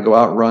not trying to go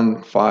out and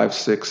run 5,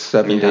 6,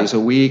 7 days a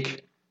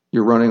week.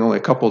 You're running only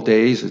a couple of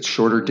days. It's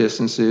shorter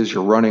distances.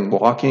 You're running,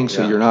 walking,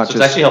 so you're not so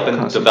just. It's actually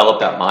helping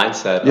develop that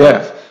mindset Yeah.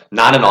 of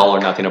not an all or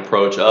nothing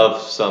approach,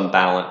 of some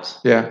balance.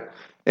 Yeah.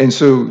 And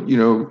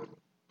so,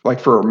 like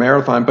for a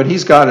marathon, but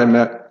he's got him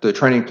at the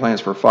training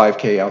plans for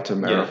 5K out to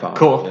marathon.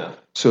 Cool. Yeah.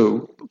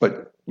 So,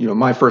 but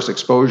my first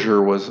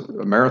exposure was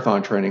a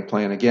marathon training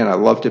plan. Again, I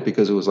loved it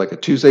because it was like a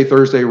Tuesday,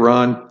 Thursday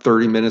run,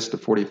 30 minutes to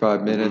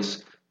 45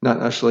 minutes. Not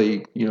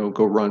necessarily,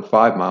 go run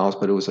 5 miles,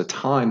 but it was a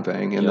time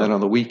thing. And then on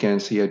the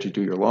weekends, he had you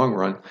do your long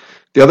run.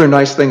 The other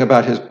nice thing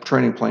about his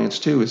training plans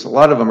too is a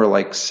lot of them are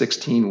like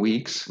 16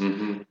 weeks.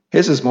 Mm-hmm.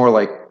 His is more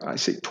like, I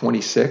say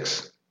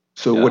 26.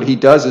 So what he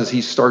does is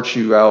he starts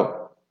you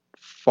out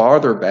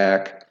farther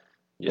back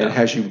and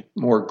has you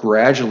more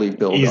gradually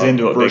build He's up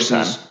into it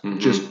versus big time.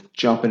 just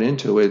jumping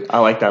into it. I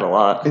like that a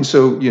lot. And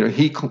so,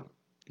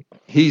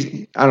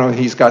 he's I don't know,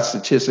 he's got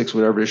statistics,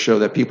 whatever, to show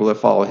that people that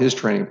follow his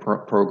training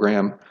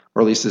program,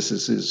 or at least this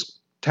is his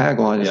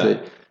tagline, is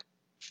that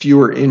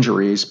fewer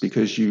injuries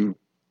because you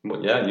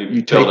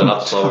take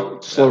enough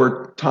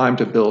slower time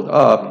to build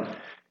up.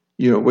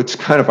 What's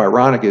kind of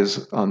ironic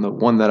is on the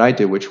one that I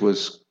did, which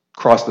was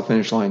cross the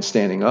finish line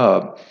standing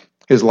up,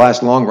 his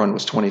last long run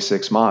was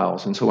 26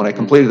 miles. And so when I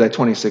completed that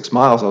 26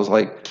 miles, I was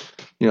like,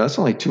 that's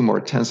only 2 more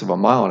tenths of a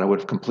mile and I would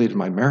have completed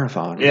my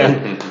marathon.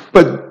 Yeah.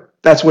 But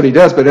that's what he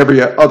does. But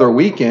every other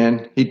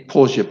weekend, he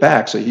pulls you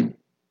back. So he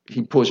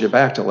pulls you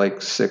back to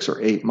like 6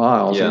 or 8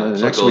 miles. Yeah, and then the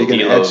so next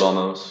weekend adds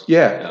almost.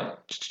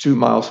 2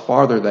 miles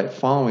farther that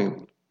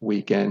following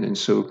weekend. And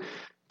so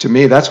to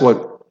me, that's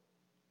what,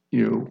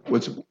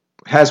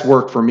 has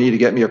worked for me to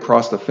get me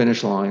across the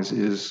finish lines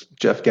is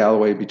Jeff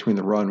Galloway between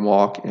the run,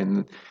 walk.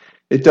 And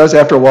it does,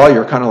 after a while,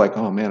 you're kind of like,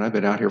 oh man, I've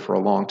been out here for a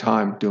long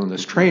time doing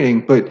this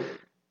training, but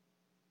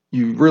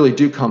you really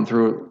do come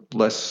through it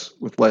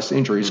with less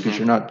injuries because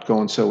you're not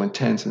going so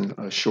intense in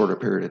a shorter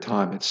period of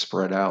time. It's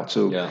spread out.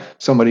 So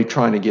somebody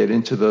trying to get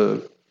into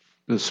the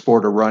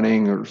sport of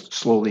running or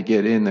slowly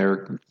get in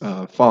there,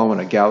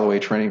 following a Galloway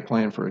training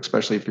plan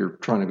especially if you're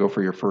trying to go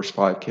for your first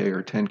 5K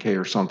or 10K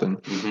or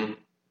something,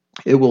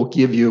 it will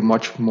give you a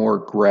much more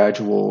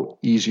gradual,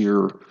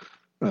 easier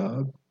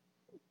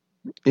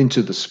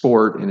into the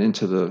sport and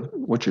into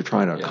what you're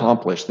trying to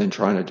accomplish than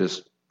trying to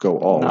just go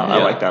all in. I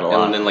like that a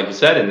lot. And then, like you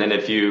said,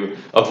 if you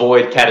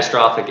avoid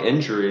catastrophic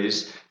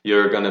injuries,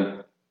 you're going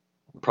to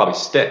probably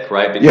stick,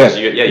 right? Because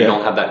you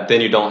don't have that. Then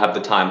you don't have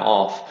the time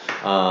off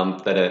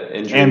that an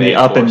injury and may the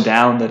up force. and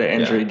down that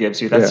an injury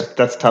gives you.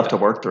 That's tough to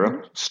work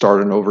through.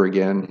 Starting over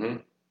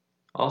again.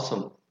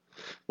 Awesome.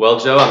 Well,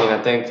 Joe,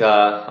 I think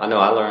I know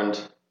I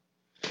learned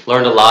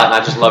a lot, and I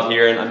just love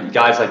hearing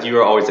guys like you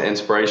are always an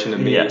inspiration to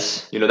me.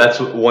 Yes. That's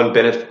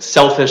one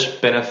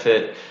selfish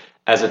benefit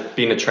as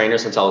being a trainer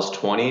since I was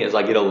 20 is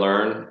I get to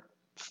learn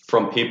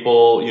from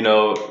people,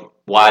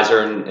 wiser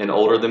and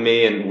older than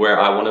me and where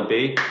I want to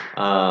be.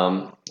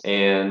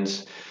 And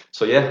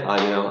so,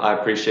 I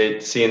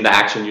appreciate seeing the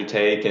action you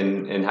take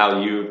and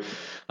how you,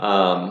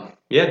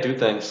 do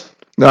things.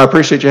 No, I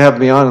appreciate you having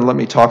me on and let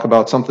me talk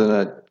about something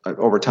that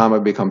over time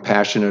I've become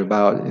passionate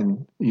about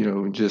and,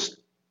 just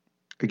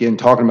again,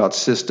 talking about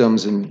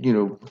systems and,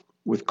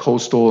 with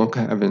Coastal,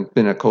 I've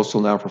been at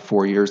Coastal now for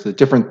 4 years, the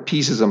different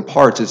pieces and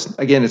parts.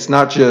 It's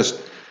not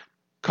just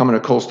coming to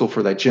Coastal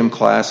for that gym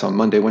class on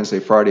Monday, Wednesday,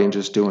 Friday, and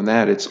just doing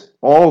that. It's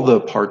all the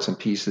parts and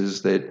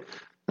pieces that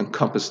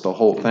encompass the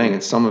whole thing.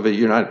 And some of it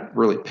you're not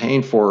really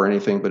paying for or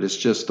anything, but it's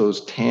just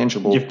those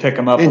tangible, you pick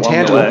them up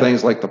intangible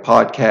things like the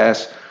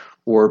podcast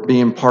or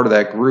being part of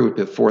that group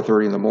at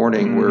 4:30 in the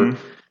morning where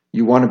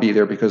you want to be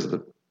there because of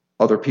the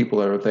other people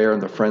that are there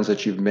and the friends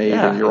that you've made,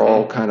 and you're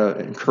all kind of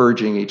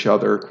encouraging each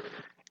other.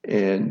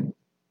 And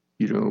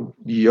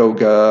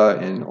yoga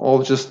and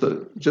all just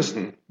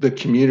the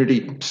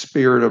community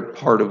spirit of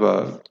part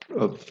of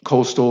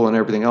Coastal and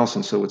everything else.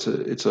 And so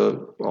it's a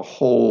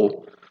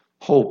whole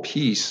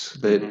piece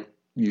that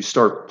you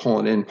start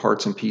pulling in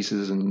parts and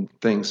pieces and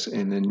things,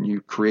 and then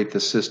you create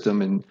the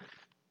system. And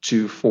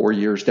 2-4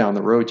 years down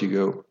the road, you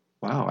go,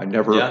 wow, I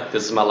never. Yeah,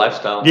 this is my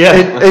lifestyle.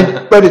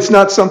 Yeah, but it's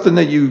not something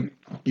that you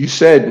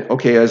said,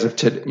 okay, as of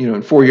today,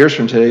 in 4 years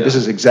from today, this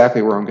is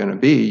exactly where I'm going to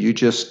be.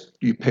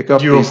 You pick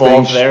up you these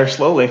evolve things, there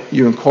slowly.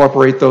 You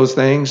incorporate those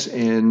things,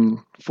 and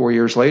 4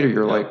 years later,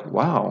 you're like,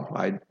 wow,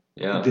 I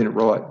didn't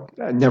realize,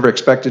 I never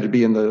expected to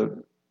be in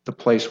the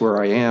place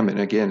where I am. And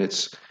again,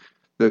 it's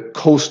the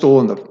Coastal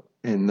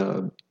and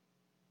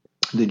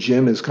the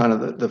gym is kind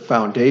of the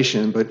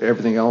foundation, but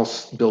everything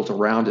else built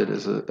around it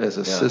as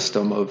a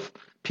system of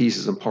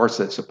pieces and parts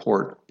that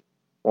support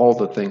all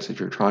the things that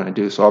you're trying to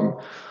do.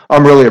 So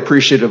I'm really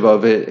appreciative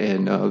of it,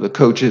 and the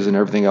coaches and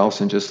everything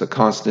else, and just the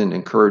constant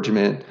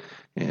encouragement.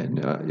 And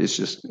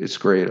it's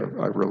great.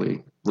 I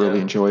really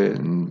enjoy it,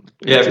 and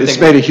it's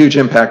made a huge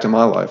impact in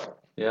my life.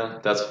 Yeah,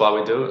 that's why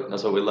we do it.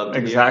 That's what we love to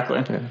do.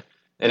 Exactly. Yeah.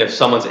 And if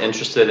someone's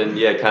interested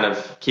in kind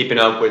of keeping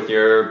up with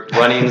your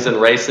runnings and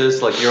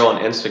races, like you're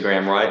on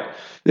Instagram, right?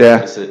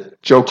 Yeah. Is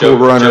it Joe Cool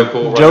Runner.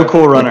 Joe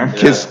Cool Runner.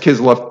 Kids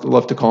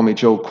love to call me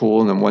Joe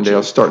Cool, and then one day I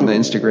was starting the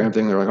Instagram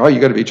thing. They're like, "Oh, you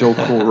got to be Joe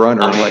Cool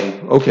Runner." I'm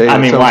like, "Okay." I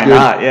mean, why good.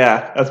 not?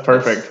 Yeah, that's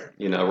perfect.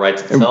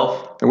 Writes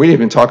itself. And we didn't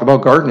even talk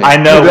about gardening. I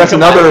know. Maybe that's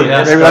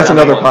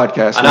another one.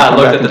 podcast. I know. I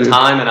looked at the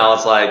time and I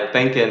was like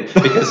thinking,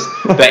 because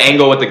the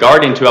angle with the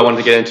gardening too I wanted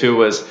to get into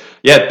was,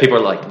 people are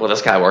like, well,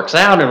 this guy works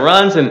out and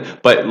runs,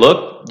 but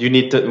look, you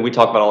need to. We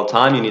talk about all the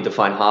time. You need to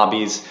find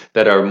hobbies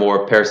that are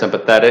more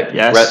parasympathetic.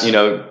 Yes.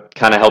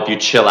 Kind of help you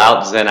chill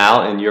out, zen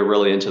out, and you're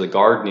really into the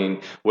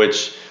gardening,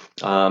 which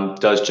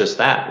does just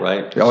that,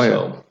 right? Oh, yeah.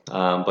 So,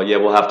 but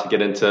we'll have to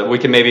get into. We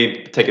can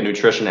maybe take a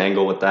nutrition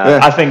angle with that. Yeah.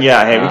 I think, we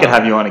could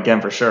have you on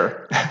again for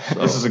sure.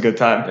 This is a good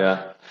time.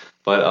 Yeah.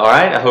 But all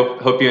right, I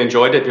hope you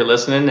enjoyed it if you're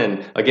listening.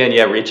 And again,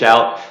 reach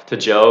out to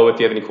Joe if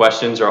you have any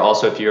questions, or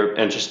also if you're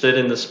interested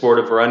in the sport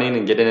of running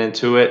and getting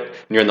into it,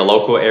 and you're in the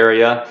local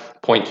area.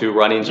 Point 2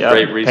 Running is a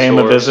great resource. Pay him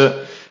a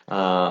visit.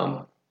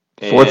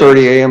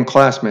 4:30 a.m.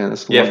 class, man.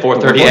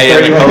 4:30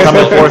 a.m. Come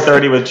at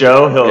 4:30 with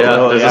Joe.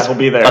 He'll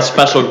be there. A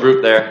special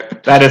group there.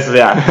 That is,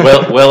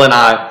 Will and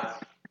I,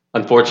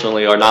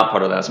 unfortunately, are not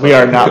part of that. We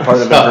are not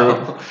part of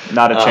the group.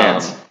 Not a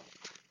chance.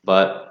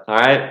 But all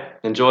right,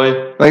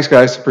 enjoy. Thanks,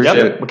 guys. Appreciate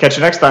it. We'll catch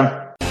you next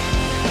time.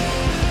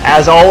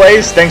 As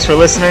always, thanks for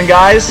listening,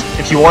 guys.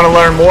 If you want to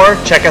learn more,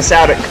 check us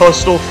out at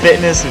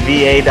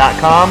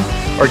coastalfitnessva.com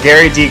or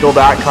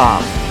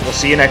garydeagle.com. We'll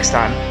see you next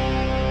time.